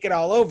going to take it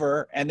all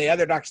over. And the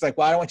other doctor's like,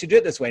 well, I don't want you to do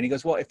it this way. And he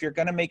goes, well, if you're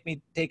going to make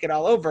me take it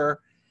all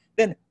over,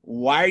 then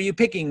why are you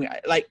picking?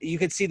 Like, you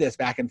could see this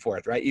back and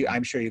forth, right?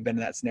 I'm sure you've been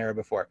in that scenario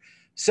before.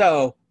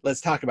 So let's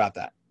talk about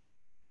that.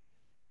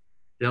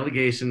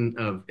 Delegation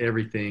of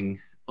everything,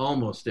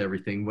 almost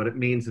everything. What it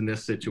means in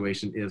this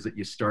situation is that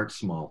you start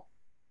small.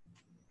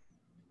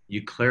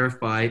 You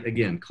clarify,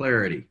 again,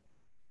 clarity.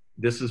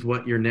 This is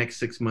what your next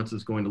 6 months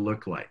is going to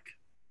look like.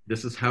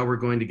 This is how we're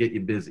going to get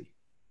you busy.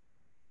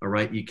 All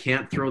right. You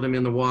can't throw them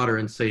in the water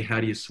and say, how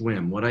do you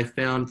swim? What I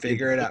found,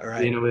 figure it out,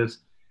 right? Is,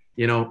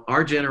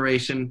 our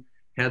generation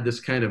had this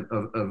kind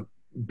of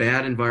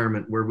bad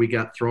environment where we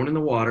got thrown in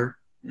the water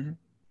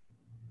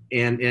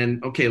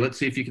and okay, let's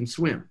see if you can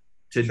swim.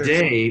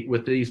 Today,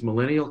 with these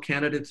millennial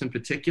candidates in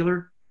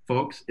particular,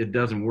 folks, it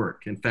doesn't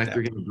work. In fact,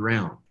 they're going to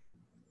drown.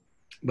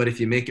 But if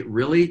you make it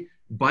really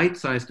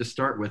bite-sized to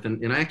start with,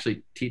 and I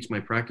actually teach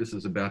my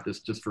practices about this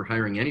just for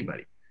hiring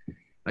anybody.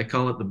 I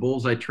call it the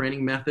bullseye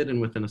training method, and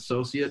with an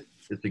associate,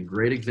 it's a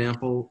great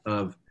example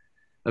of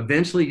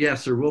eventually,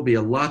 yes, there will be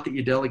a lot that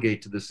you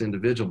delegate to this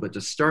individual, but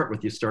to start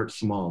with, you start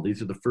small. These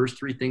are the first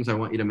 3 things I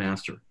want you to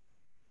master.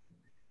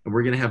 And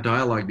we're going to have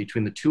dialogue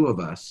between the 2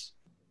 of us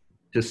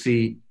to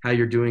see how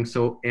you're doing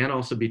so, and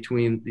also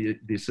between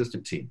the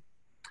assistant team.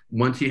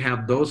 Once you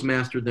have those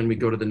mastered, then we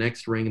go to the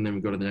next ring, and then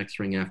we go to the next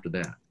ring after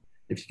that.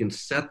 If you can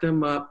set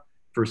them up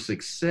for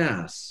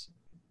success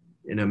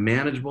in a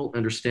manageable,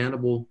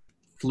 understandable,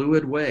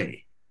 fluid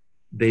way,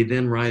 they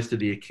then rise to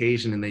the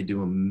occasion and they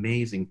do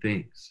amazing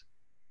things.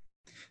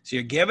 So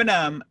you're giving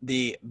them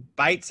the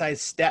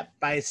bite-sized step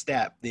by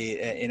step.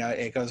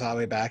 It goes all the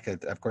way back.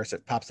 Of course,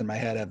 it pops in my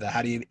head of the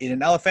how do you eat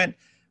an elephant?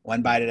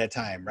 1 bite at a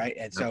time, right?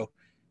 And so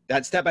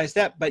that step by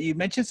step. But you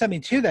mentioned something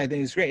too that I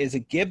think is great, is to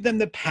give them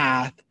the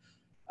path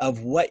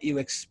of what you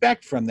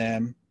expect from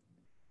them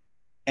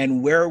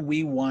and where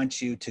we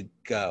want you to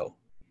go.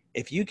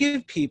 If you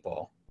give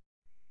people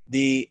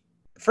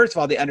first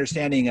of all, the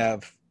understanding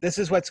of this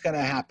is what's going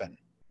to happen.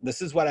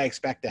 This is what I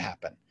expect to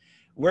happen.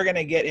 We're going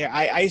to get here.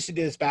 I used to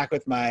do this back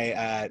with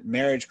my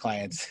marriage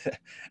clients.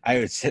 I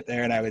would sit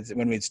there and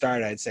when we'd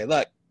start, I'd say,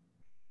 look,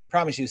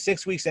 promise you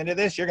 6 weeks into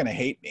this, you're going to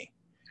hate me.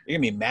 You're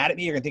going to be mad at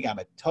me. You're going to think I'm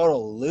a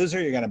total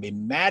loser. You're going to be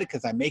mad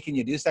because I'm making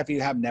you do stuff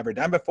you have never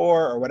done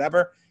before or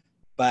whatever.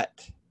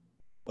 But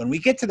when we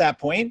get to that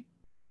point,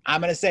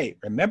 I'm going to say,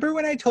 remember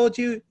when I told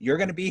you you're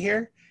going to be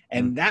here?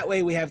 And that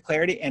way we have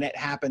clarity, and it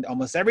happened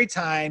almost every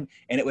time.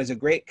 And it was a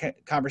great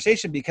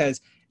conversation,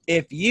 because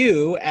if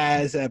you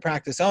as a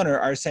practice owner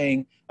are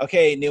saying,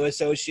 okay, new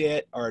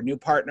associate or new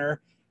partner,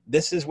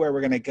 this is where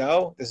we're going to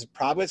go. This is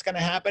probably what's going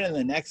to happen in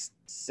the next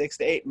 6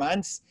 to 8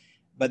 months,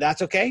 but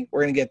that's okay.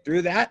 We're going to get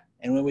through that.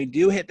 And when we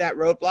do hit that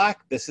roadblock,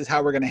 this is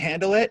how we're going to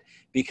handle it,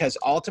 because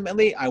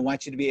ultimately I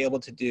want you to be able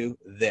to do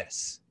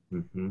this.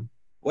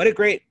 What a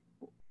great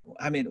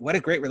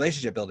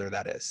relationship builder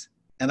that is.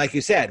 And like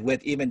you said,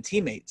 with even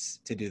teammates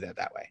to do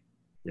that way.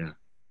 Yeah.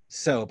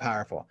 So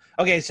powerful.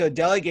 Okay. So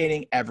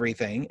delegating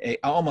everything,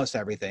 almost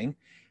everything.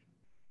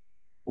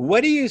 What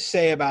do you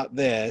say about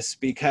this?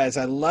 Because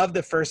I love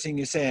the first thing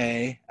you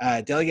say,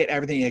 delegate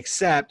everything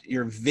except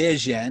your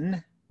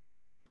vision.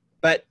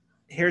 But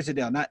here's the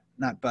deal,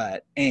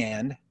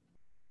 and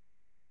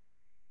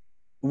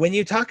when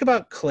you talk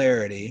about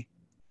clarity,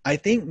 I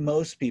think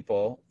most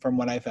people, from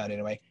what I found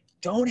anyway,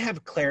 don't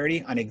have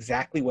clarity on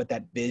exactly what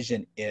that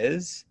vision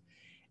is.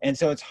 And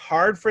so it's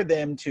hard for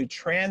them to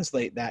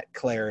translate that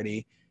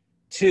clarity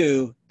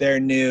to their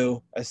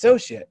new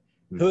associate,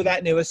 who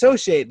that new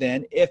associate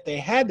then, if they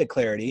had the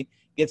clarity,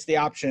 gets the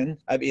option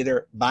of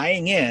either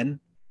buying in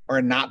or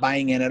not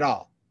buying in at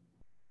all.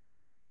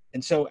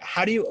 And so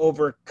how do you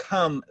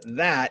overcome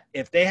that?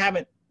 If they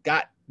haven't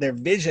got their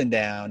vision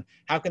down,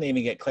 how can they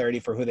even get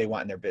clarity for who they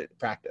want in their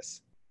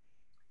practice?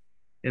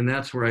 And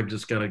that's where I've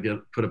just got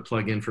to put a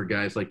plug in for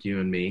guys like you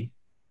and me.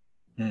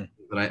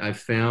 But I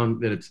found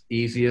that it's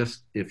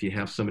easiest if you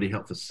have somebody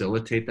help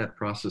facilitate that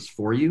process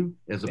for you,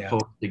 as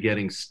opposed to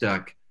getting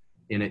stuck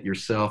in it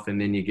yourself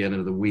and then you get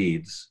into the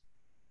weeds.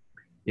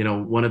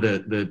 One of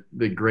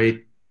the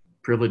great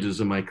privileges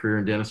of my career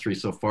in dentistry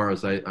so far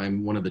is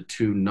I'm one of the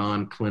 2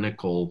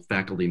 non-clinical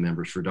faculty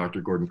members for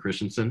Dr. Gordon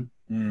Christensen.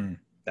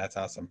 That's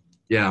awesome.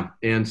 Yeah.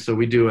 And so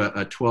we do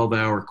a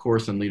 12-hour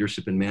course on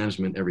leadership and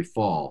management every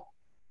fall.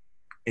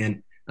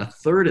 And a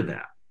third of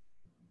that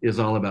is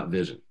all about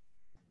vision.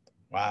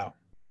 Wow.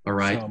 All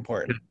right. So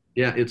important.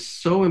 Yeah, it's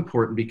so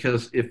important,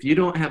 because if you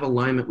don't have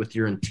alignment with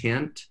your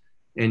intent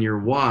and your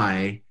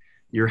why,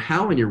 your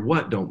how and your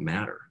what don't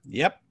matter.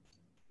 Yep.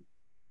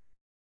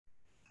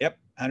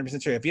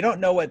 100% true. If you don't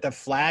know what the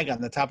flag on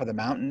the top of the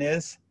mountain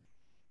is,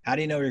 how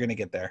do you know you're going to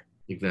get there?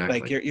 Exactly.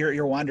 Like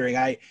you're wondering.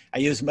 I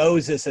use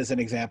Moses as an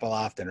example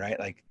often, right?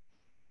 Like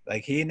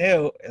he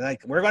knew,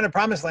 like, we're going to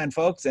promised land,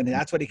 folks. And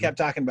that's what he kept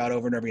talking about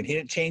over and over again. He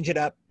didn't change it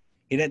up.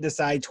 He didn't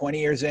decide 20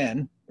 years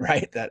in,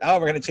 right, that, we're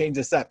going to change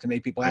this up to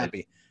make people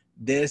happy.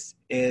 This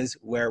is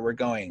where we're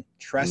going.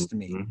 Trust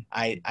me.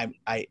 I'm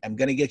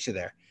going to get you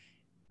there.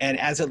 And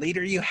as a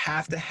leader, you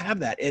have to have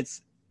that.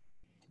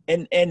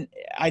 And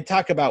I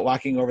talk about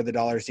walking over the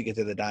dollars to get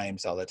to the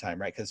dimes all the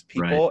time, right? Because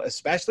people,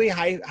 especially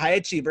high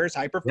achievers,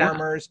 high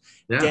performers,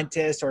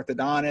 dentists,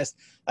 orthodontists,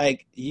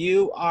 like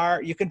you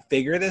can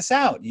figure this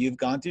out. You've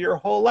gone through your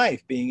whole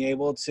life being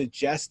able to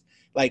just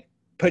like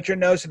put your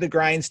nose to the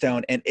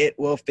grindstone and it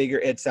will figure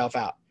itself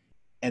out.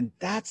 And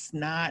that's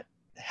not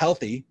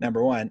healthy,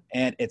 number one.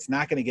 And it's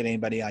not going to get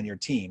anybody on your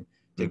team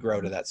to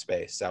grow to that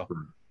space. So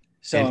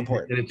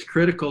important. And it's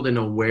critical to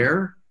know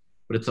where,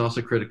 but it's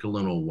also critical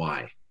to know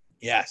why.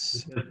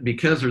 Yes.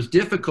 Because there's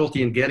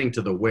difficulty in getting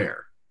to the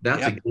where.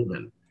 That's a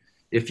given.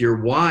 If your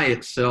why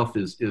itself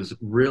is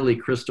really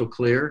crystal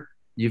clear,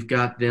 you've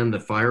got then the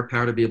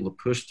firepower to be able to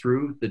push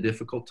through the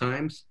difficult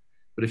times.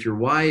 But if your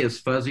why is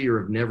fuzzy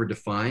or never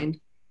defined,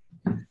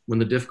 when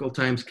the difficult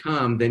times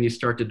come, then you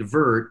start to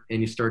divert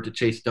and you start to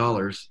chase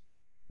dollars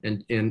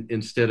and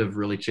instead of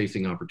really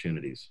chasing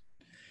opportunities.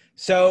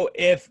 So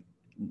if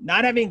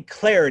not having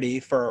clarity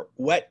for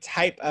what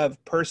type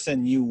of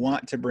person you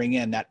want to bring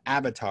in, that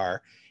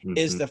avatar,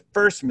 is the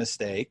first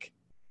mistake,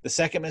 the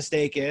second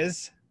mistake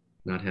is?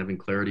 Not having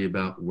clarity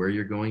about where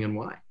you're going and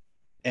why.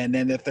 And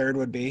then the third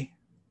would be?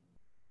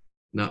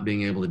 Not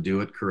being able to do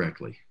it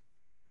correctly.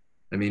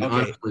 I mean, okay,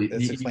 honestly,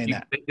 let's explain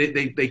that.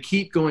 They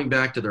keep going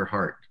back to their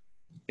heart.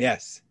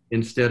 Yes.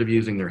 Instead of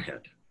using their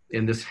head.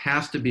 And this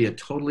has to be a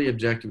totally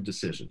objective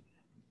decision.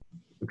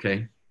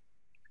 Okay?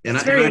 And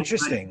it's very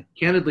interesting. I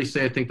candidly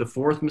say, I think the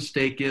fourth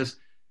mistake is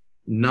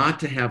not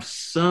to have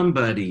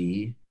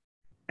somebody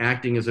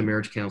acting as a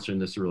marriage counselor in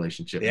this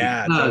relationship.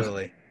 Yeah, because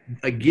totally.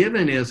 A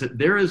given is that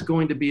there is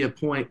going to be a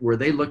point where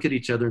they look at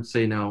each other and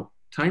say, now,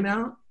 time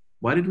out?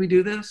 Why did we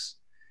do this?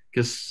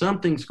 Because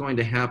something's going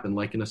to happen,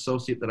 like an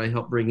associate that I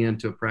helped bring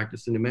into a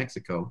practice in New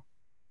Mexico.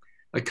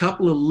 A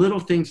couple of little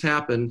things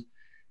happened,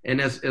 and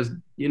as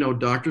you know,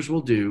 doctors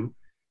will do,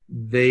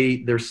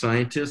 they're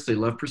scientists, they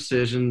love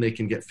precision, they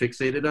can get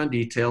fixated on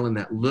detail, and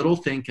that little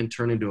thing can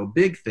turn into a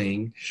big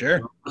thing.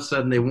 Sure. All of a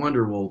sudden they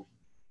wonder, well,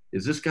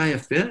 is this guy a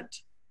fit?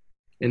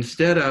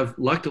 Instead of,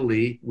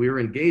 luckily, we were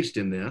engaged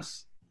in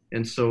this,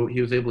 and so he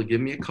was able to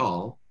give me a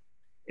call,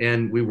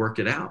 and we worked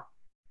it out.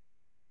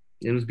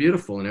 It was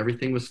beautiful, and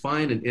everything was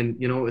fine. And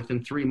you know,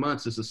 within 3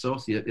 months, this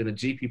associate in a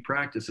GP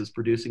practice is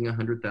producing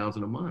 $100,000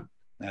 a month.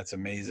 That's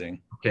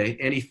amazing. Okay,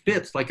 and he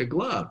fits like a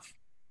glove.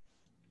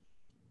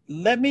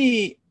 Let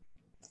me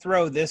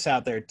throw this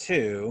out there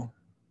too.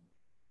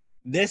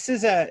 This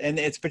is and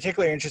it's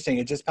particularly interesting.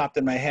 It just popped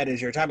in my head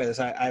as you're talking about this.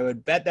 I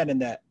would bet that in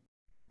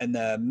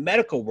the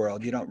medical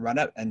world, you don't run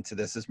up into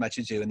this as much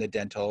as you in the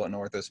dental and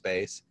ortho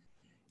space.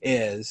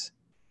 Is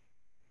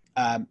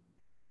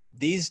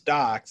these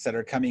docs that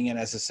are coming in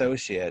as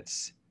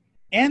associates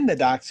and the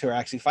docs who are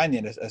actually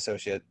finding an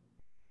associate,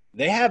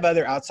 they have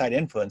other outside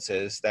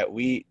influences that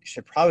we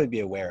should probably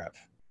be aware of,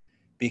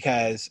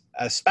 because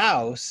a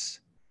spouse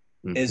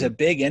is a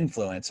big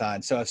influence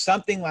on. So if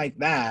something like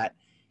that,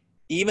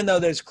 even though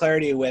there's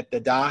clarity with the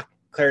doc,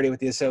 clarity with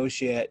the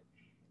associate,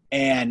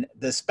 and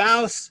the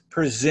spouse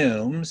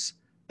presumes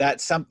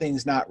that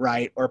something's not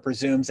right, or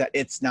presumes that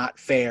it's not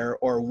fair,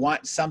 or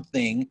wants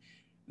something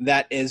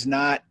that is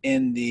not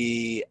in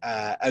the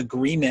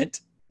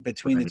agreement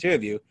between the two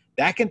of you,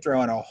 that can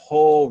throw in a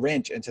whole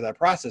wrench into the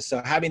process.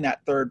 So having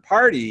that third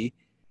party,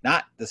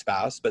 not the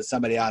spouse, but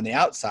somebody on the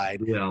outside,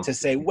 to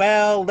say,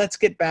 well, let's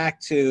get back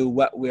to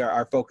what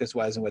our focus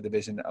was and what the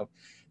vision of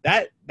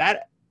that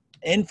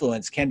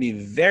influence can be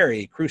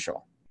very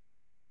crucial.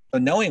 So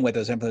knowing what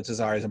those influences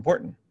are is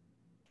important.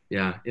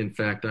 Yeah. In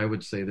fact, I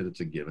would say that it's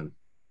a given.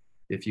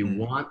 If you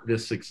want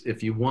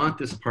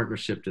this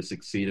partnership to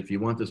succeed, if you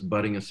want this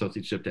budding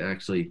associateship to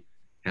actually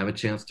have a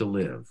chance to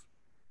live,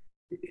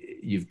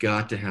 you've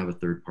got to have a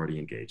third party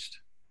engaged.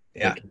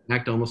 Yeah.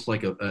 Act almost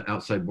like an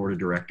outside board of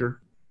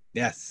director.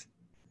 Yes.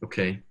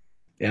 Okay.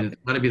 And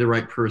it's got to be the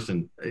right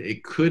person.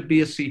 It could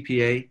be a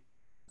CPA,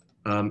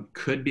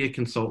 could be a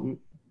consultant.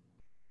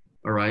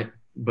 All right.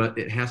 But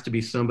it has to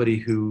be somebody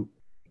who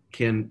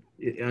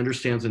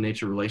understands the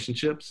nature of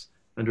relationships,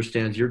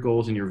 understands your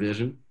goals and your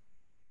vision,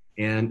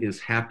 and is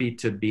happy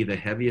to be the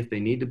heavy if they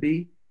need to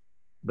be,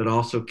 but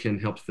also can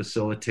help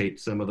facilitate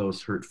some of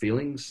those hurt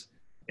feelings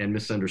and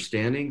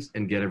misunderstandings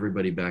and get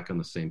everybody back on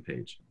the same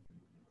page.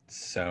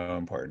 So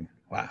important.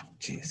 Wow.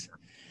 Jeez.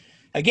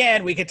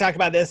 Again, we could talk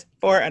about this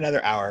for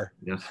another hour.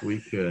 Yes, we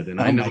could. And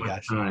I know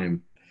it's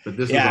time, but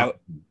this is awesome.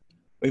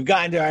 We've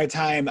gotten to our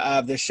time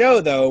of the show,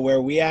 though,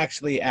 where we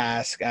actually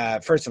ask,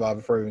 first of all,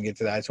 before we even get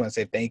to that, I just want to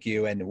say thank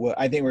you. And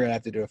I think we're going to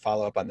have to do a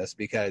follow-up on this,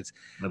 because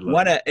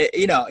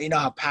you know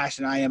how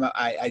passionate I am.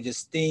 I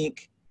just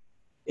think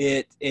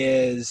it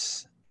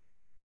is,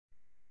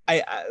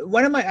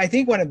 one of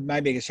my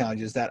biggest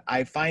challenges that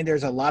I find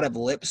there's a lot of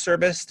lip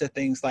service to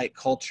things like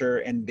culture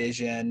and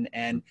vision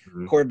and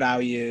core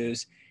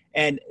values.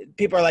 And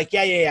people are like,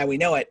 yeah, we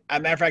know it. As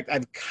a matter of fact,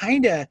 I've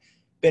kind of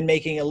been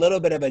making a little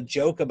bit of a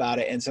joke about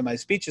it in some of my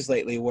speeches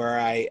lately, where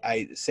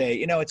I say,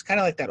 it's kind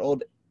of like that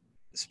old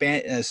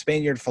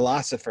Spaniard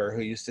philosopher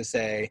who used to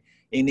say,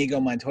 Inigo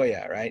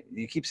Montoya, right?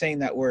 You keep saying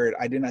that word.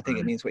 I do not think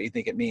it means what you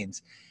think it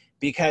means,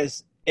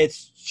 because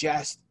it's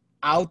just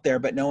out there,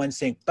 but no one's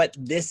saying, but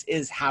this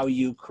is how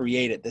you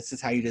create it. This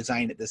is how you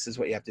design it. This is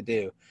what you have to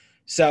do.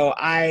 So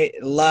I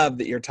love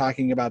that you're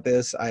talking about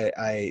this.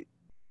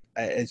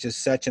 It's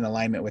just such an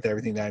alignment with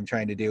everything that I'm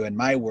trying to do in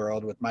my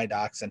world with my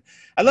docs. And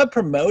I love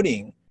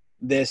promoting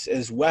this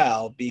as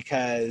well,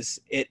 because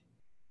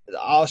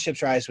all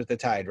ships rise with the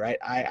tide, right?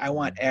 I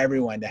want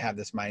everyone to have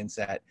this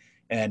mindset.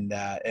 And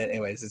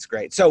anyways, it's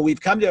great. So we've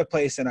come to a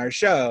place in our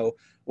show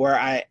where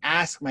I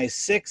ask my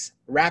 6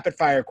 rapid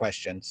fire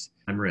questions.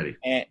 I'm ready.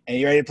 And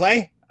you ready to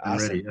play? I'm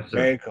Awesome. ready. Yes, sir.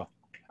 Very cool.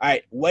 All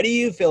right. What do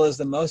you feel is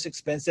the most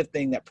expensive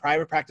thing that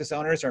private practice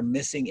owners are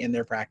missing in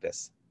their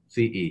practice?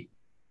 CE.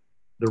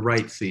 The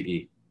right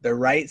CE. The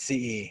right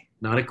CE.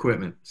 Not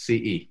equipment,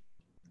 CE.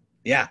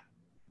 Yeah.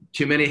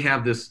 Too many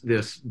have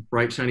this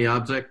bright, shiny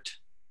object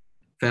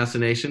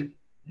fascination,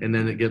 and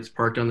then it gets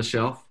parked on the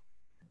shelf.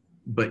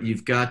 But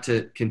you've got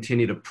to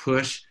continue to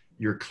push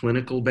your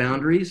clinical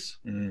boundaries.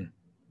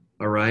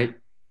 All right.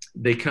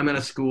 They come out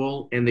of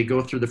school and they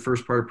go through the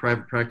first part of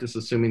private practice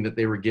assuming that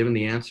they were given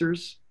the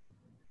answers.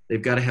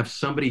 They've got to have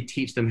somebody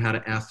teach them how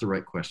to ask the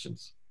right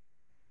questions.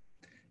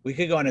 We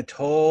could go on a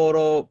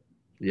total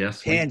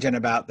Yes, tangent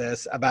about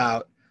this,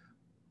 about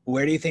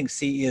where do you think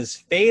CE is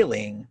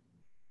failing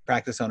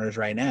practice owners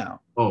right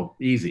now? Oh,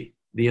 easy.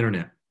 The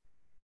internet.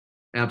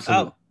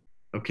 Absolutely.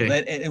 Oh,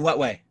 okay. In what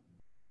way?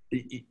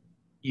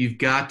 You've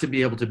got to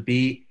be able to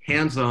be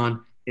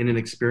hands-on in an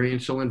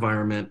experiential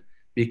environment,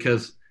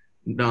 because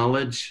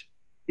knowledge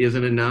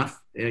isn't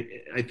enough. I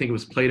think it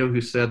was Plato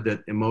who said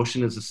that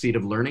emotion is the seed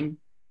of learning.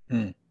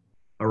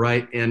 All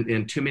right.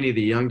 And too many of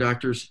the young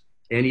doctors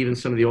and even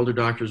some of the older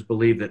doctors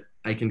believe that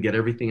I can get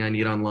everything I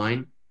need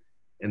online.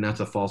 And that's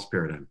a false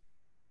paradigm.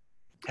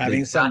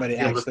 Having somebody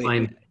actually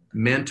find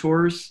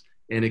mentors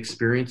and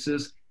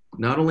experiences,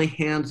 not only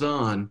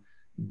hands-on,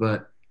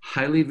 but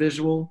highly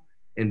visual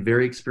and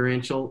very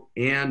experiential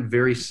and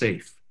very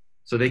safe.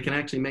 So they can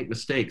actually make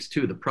mistakes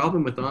too. The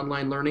problem with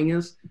online learning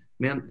is,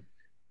 man,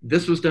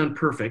 this was done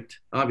perfect.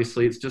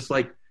 Obviously, it's just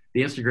like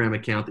the Instagram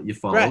account that you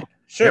follow. Right.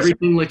 Sure.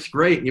 Everything looks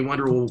great. And you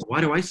wonder, well,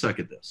 why do I suck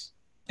at this?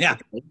 Yeah.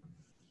 Okay.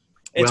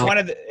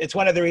 It's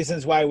one of the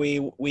reasons why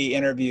we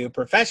interview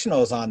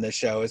professionals on this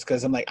show, is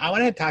because I'm like, I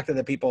want to talk to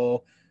the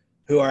people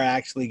who are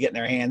actually getting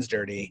their hands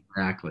dirty.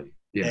 Exactly.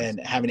 Yes. And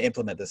having to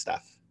implement this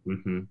stuff.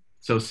 Mm-hmm.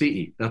 So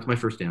CE, that's my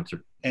first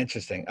answer.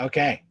 Interesting.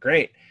 Okay,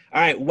 great.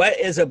 All right. What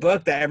is a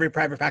book that every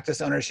private practice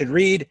owner should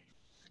read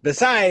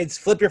besides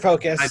Flip Your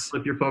Focus?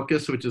 Flip Your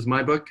Focus, which is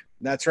my book.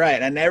 That's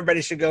right. And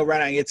everybody should go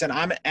run it. It's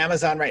on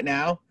Amazon right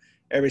now.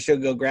 Everybody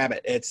should go grab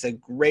it. It's a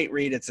great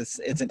read. It's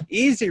an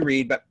easy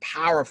read, but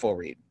powerful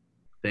read.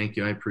 Thank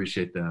you. I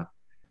appreciate that.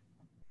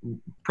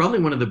 Probably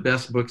one of the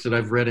best books that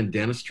I've read in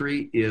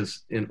dentistry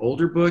is an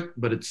older book,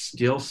 but it's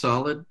still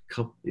solid.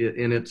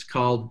 And it's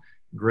called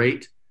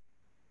Great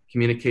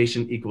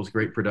Communication Equals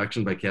Great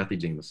Production by Cathy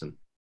Jameson.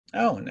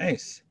 Oh,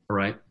 nice. All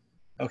right.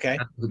 Okay.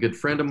 That's a good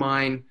friend of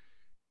mine.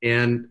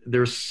 And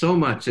there's so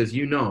much, as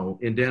you know,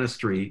 in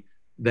dentistry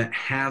that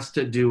has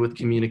to do with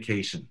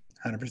communication.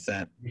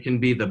 100%. You can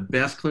be the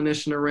best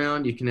clinician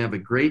around. You can have a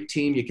great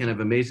team. You can have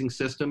amazing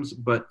systems,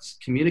 but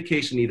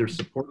communication either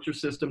supports your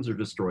systems or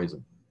destroys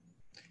them.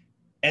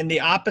 And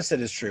the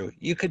opposite is true.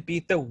 You could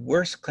be the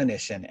worst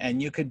clinician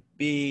and you could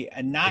be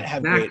and not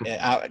have great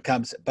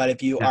outcomes. But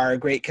if you are a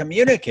great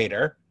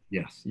communicator,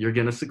 yes, you're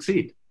going to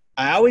succeed.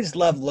 I always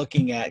love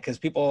looking at, because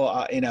people,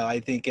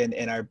 I think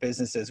in our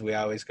businesses, we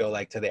always go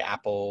like to the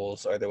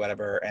Apples or the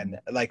whatever. And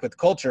like with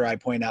culture, I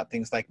point out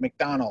things like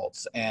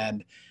McDonald's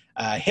and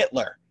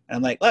Hitler. And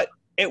I'm like, look,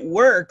 it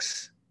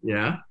works.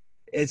 Yeah.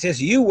 It's just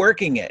you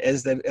working it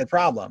is the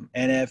problem.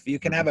 And if you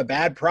can have a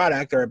bad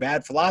product or a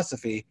bad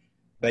philosophy,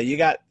 but you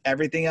got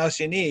everything else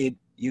you need,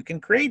 you can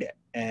create it.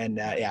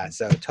 And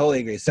so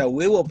totally agree. So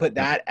we will put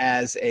that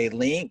as a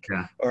link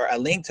or a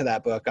link to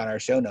that book on our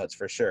show notes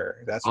for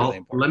sure. That's really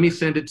important. Let me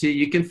send it to you.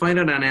 You can find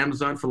it on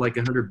Amazon for like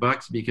 $100,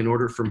 but you can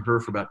order from her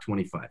for about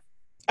 25.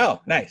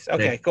 Oh, nice.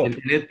 Okay, cool. And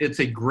it's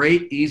a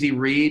great, easy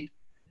read.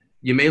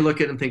 You may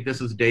look at it and think this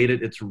is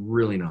dated. It's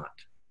really not.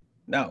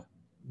 No.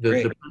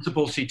 The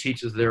principles she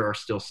teaches there are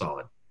still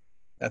solid.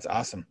 That's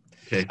awesome.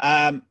 Okay.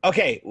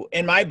 Okay.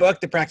 In my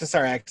book, The Practice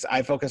RX,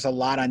 I focus a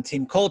lot on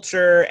team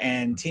culture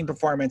and team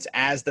performance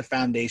as the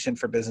foundation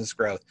for business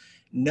growth.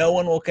 No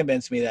one will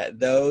convince me that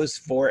those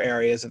 4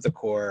 areas of the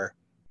core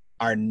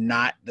are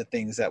not the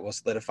things that will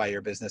solidify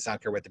your business. I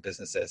don't care what the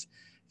business is.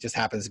 It just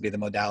happens to be the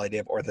modality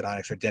of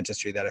orthodontics or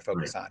dentistry that I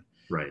focus on.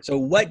 Right. So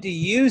what do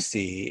you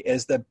see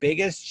is the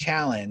biggest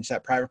challenge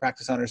that private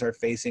practice owners are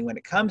facing when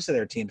it comes to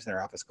their teams and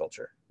their office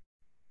culture?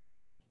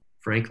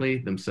 Frankly,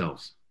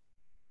 themselves.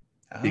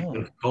 Oh.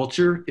 Because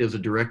culture is a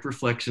direct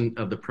reflection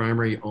of the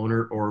primary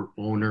owner or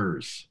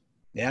owners.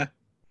 Yeah.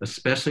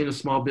 Especially in a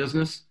small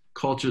business,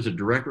 culture is a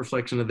direct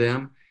reflection of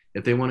them.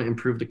 If they want to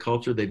improve the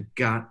culture, they've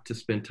got to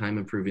spend time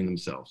improving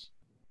themselves.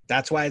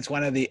 That's why it's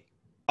one of the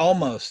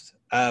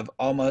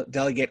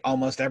delegate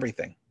almost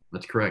everything.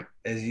 That's correct.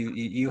 Is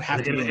you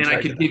have to be in and charge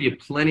I could give you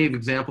plenty of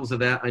examples of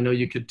that. I know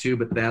you could too,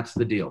 but that's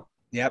the deal.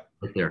 Yep.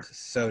 Right there.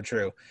 So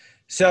true.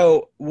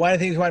 So one of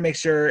the things we want to make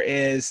sure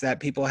is that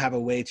people have a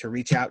way to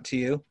reach out to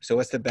you. So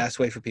what's the best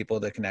way for people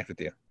to connect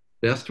with you?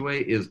 Best way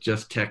is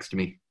just text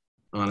me,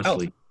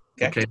 honestly.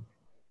 Oh, okay.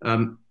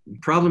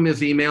 Problem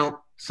is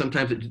email.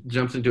 Sometimes it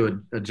jumps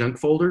into a junk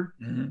folder.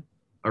 Mm-hmm.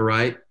 All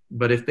right.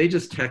 But if they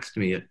just text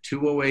me at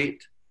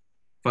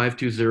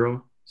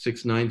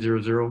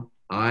 208-520-6900,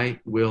 I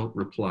will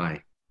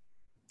reply.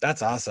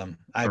 That's awesome.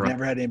 I've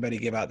never had anybody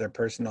give out their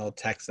personal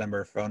text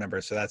number, phone number.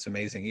 So that's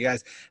amazing. You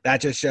guys,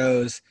 that just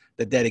shows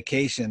the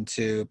dedication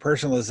to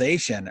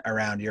personalization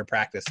around your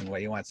practice and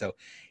what you want. So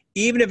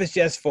even if it's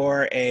just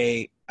for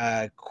a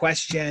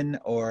question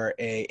or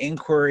a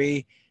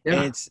inquiry,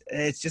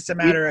 it's just a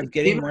matter of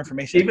getting more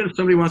information. Even if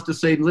somebody wants to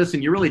say,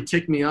 listen, you really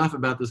ticked me off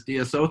about this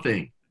DSO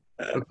thing.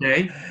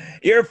 Okay.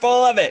 You're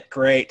full of it.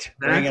 Great.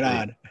 Exactly. Bring it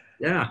on.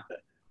 Yeah.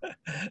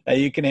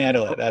 You can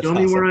handle it. That's Show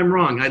me where I'm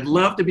wrong. I'd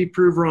love to be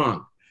proved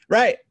wrong.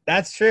 Right.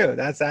 That's true.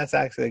 That's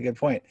actually a good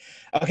point.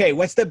 Okay.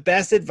 What's the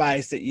best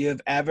advice that you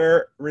have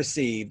ever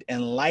received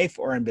in life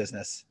or in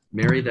business?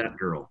 Marry that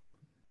girl.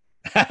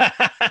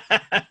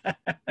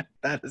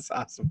 That is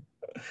awesome.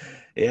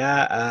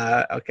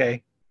 Yeah.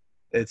 Okay.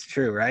 It's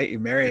true, right? You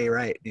marry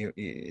right.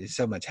 You're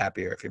so much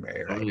happier if you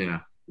marry right. Oh,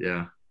 yeah.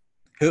 Yeah.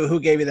 Who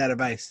gave you that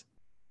advice?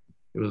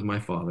 It was my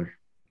father.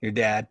 Your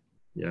dad?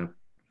 Yeah.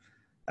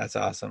 That's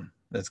awesome.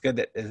 That's good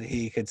that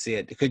he could see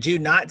it. Could you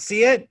not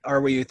see it, or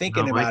were you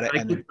thinking about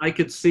it? I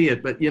could see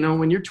it, but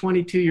when you're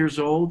 22 years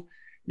old,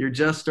 you're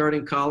just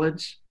starting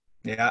college.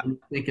 Yeah. You're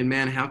thinking,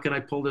 man, how can I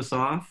pull this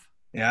off?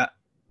 Yeah.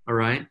 All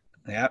right.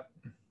 Yep.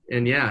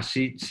 And yeah,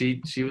 she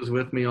was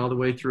with me all the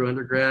way through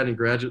undergrad and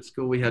graduate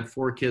school. We had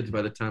 4 kids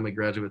by the time I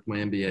graduated with my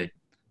MBA.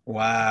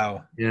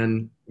 Wow.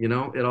 And it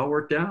all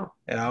worked out.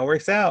 It all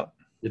works out.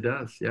 It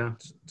does. Yeah.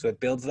 So it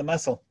builds the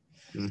muscle.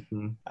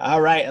 Mm-hmm. All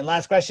right. And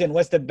last question,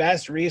 what's the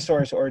best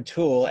resource or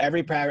tool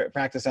every private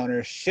practice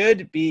owner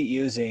should be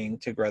using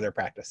to grow their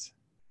practice?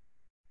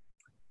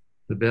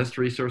 The best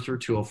resource or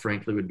tool,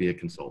 frankly, would be a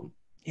consultant.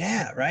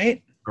 Yeah.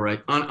 Right. All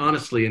right.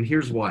 Honestly, and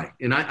here's why.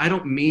 And I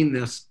don't mean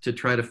this to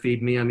try to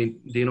feed me. I mean,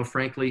 Dino,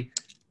 frankly,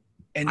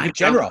 in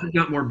general, I've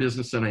got more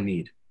business than I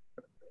need.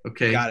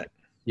 Okay. Got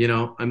it.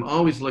 I'm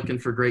always looking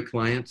for great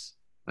clients.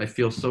 I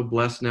feel so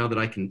blessed now that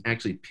I can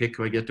actually pick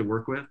who I get to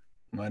work with.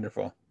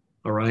 Wonderful.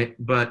 All right.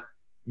 But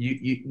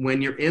you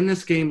when you're in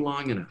this game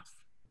long enough,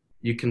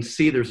 you can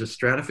see there's a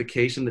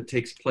stratification that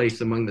takes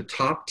place among the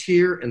top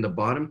tier and the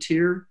bottom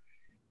tier.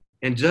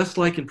 And just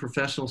like in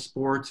professional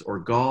sports or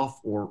golf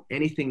or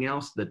anything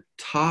else, the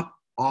top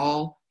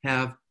all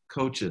have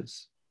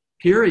coaches,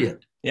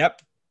 period.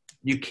 Yep.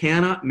 You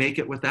cannot make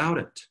it without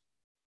it.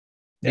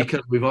 Yep.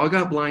 Because we've all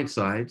got blind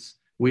sides.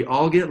 We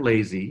all get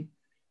lazy.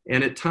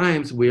 And at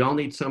times we all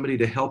need somebody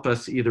to help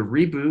us either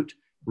reboot,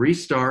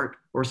 restart,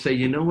 or say,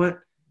 you know what?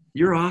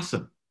 You're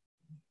awesome.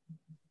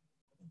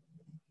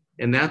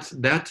 And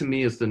that to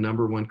me is the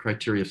number one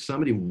criteria. If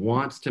somebody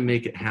wants to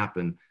make it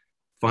happen,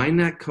 find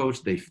that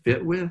coach they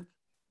fit with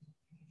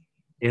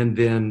and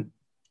then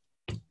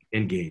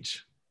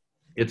engage.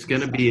 It's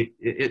going to be,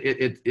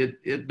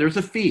 there's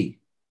a fee.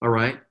 All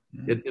right.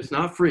 It's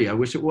not free. I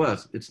wish it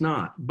was. It's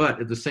not. But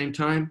at the same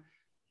time,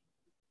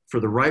 for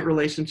the right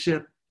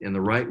relationship in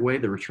the right way,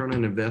 the return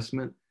on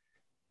investment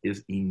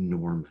is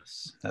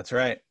enormous. That's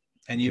right.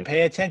 And you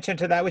pay attention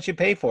to that, what you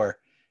pay for.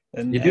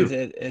 And you do.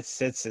 It's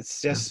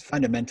just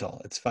fundamental.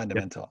 It's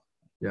fundamental.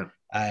 Yeah.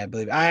 I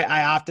believe.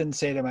 I often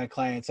say to my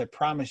clients, I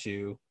promise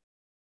you,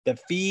 the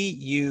fee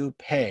you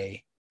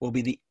pay will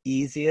be the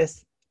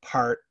easiest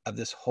part of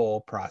this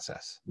whole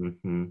process.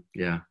 Mm-hmm.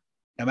 Yeah.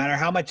 No matter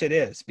how much it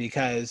is,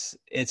 because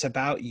it's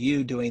about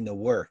you doing the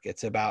work.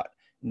 It's about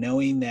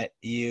knowing that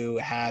you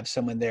have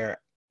someone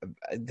there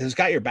who's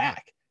got your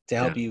back to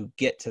help you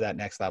get to that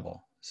next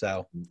level.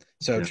 So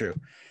true.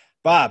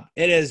 Bob,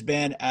 it has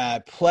been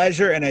a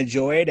pleasure and a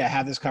joy to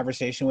have this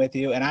conversation with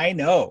you. And I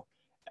know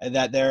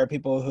that there are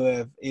people who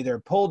have either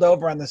pulled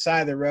over on the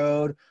side of the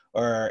road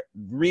or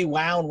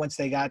rewound once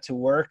they got to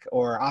work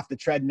or off the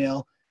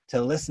treadmill to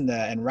listen to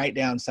and write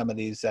down some of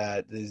these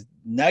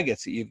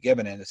nuggets that you've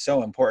given. And it's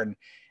so important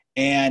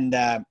and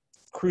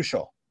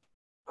crucial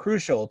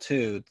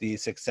to the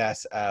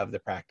success of the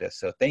practice.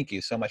 So thank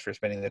you so much for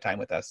spending the time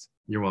with us.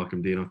 You're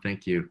welcome, Dino.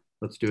 Thank you.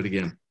 Let's do it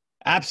again.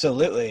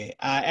 Absolutely.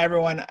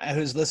 Everyone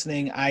who's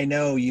listening, I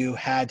know you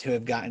had to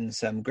have gotten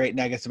some great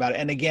nuggets about it.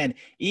 And again,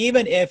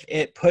 even if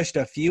it pushed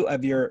a few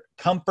of your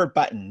comfort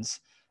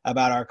buttons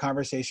about our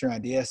conversation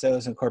around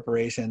DSOs and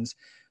corporations,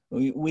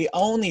 we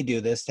only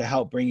do this to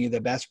help bring you the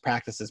best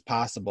practices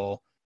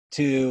possible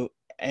to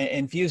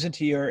infuse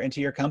into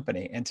your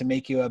company and to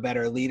make you a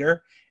better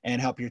leader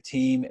and help your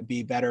team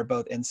be better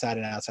both inside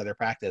and outside their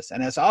practice.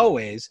 And as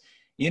always,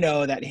 you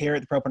know that here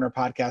at the Propreneur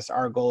Podcast,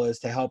 our goal is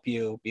to help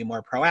you be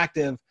more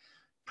proactive,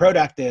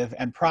 productive,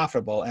 and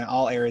profitable in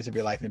all areas of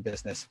your life and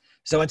business.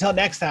 So until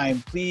next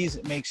time, please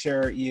make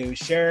sure you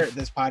share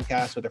this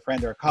podcast with a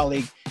friend or a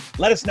colleague.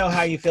 Let us know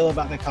how you feel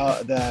about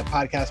the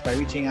podcast by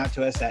reaching out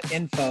to us at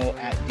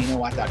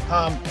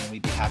info@dinowatt.com, and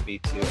we'd be happy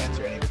to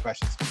answer any of your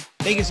questions.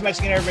 Thank you so much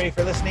again, everybody,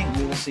 for listening.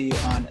 We will see you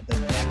on the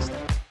next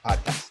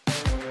podcast.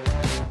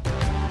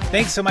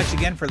 Thanks so much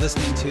again for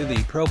listening to the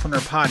Propreneur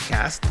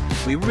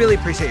Podcast. We really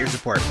appreciate your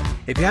support.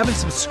 If you haven't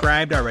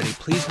subscribed already,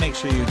 please make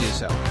sure you do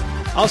so.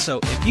 Also,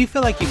 if you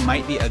feel like you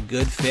might be a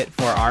good fit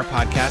for our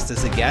podcast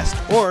as a guest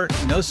or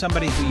know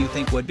somebody who you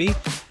think would be,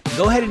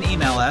 go ahead and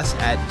email us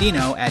at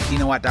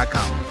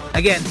dino@dinowatt.com.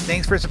 Again,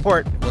 thanks for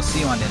support. We'll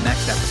see you on the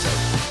next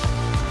episode.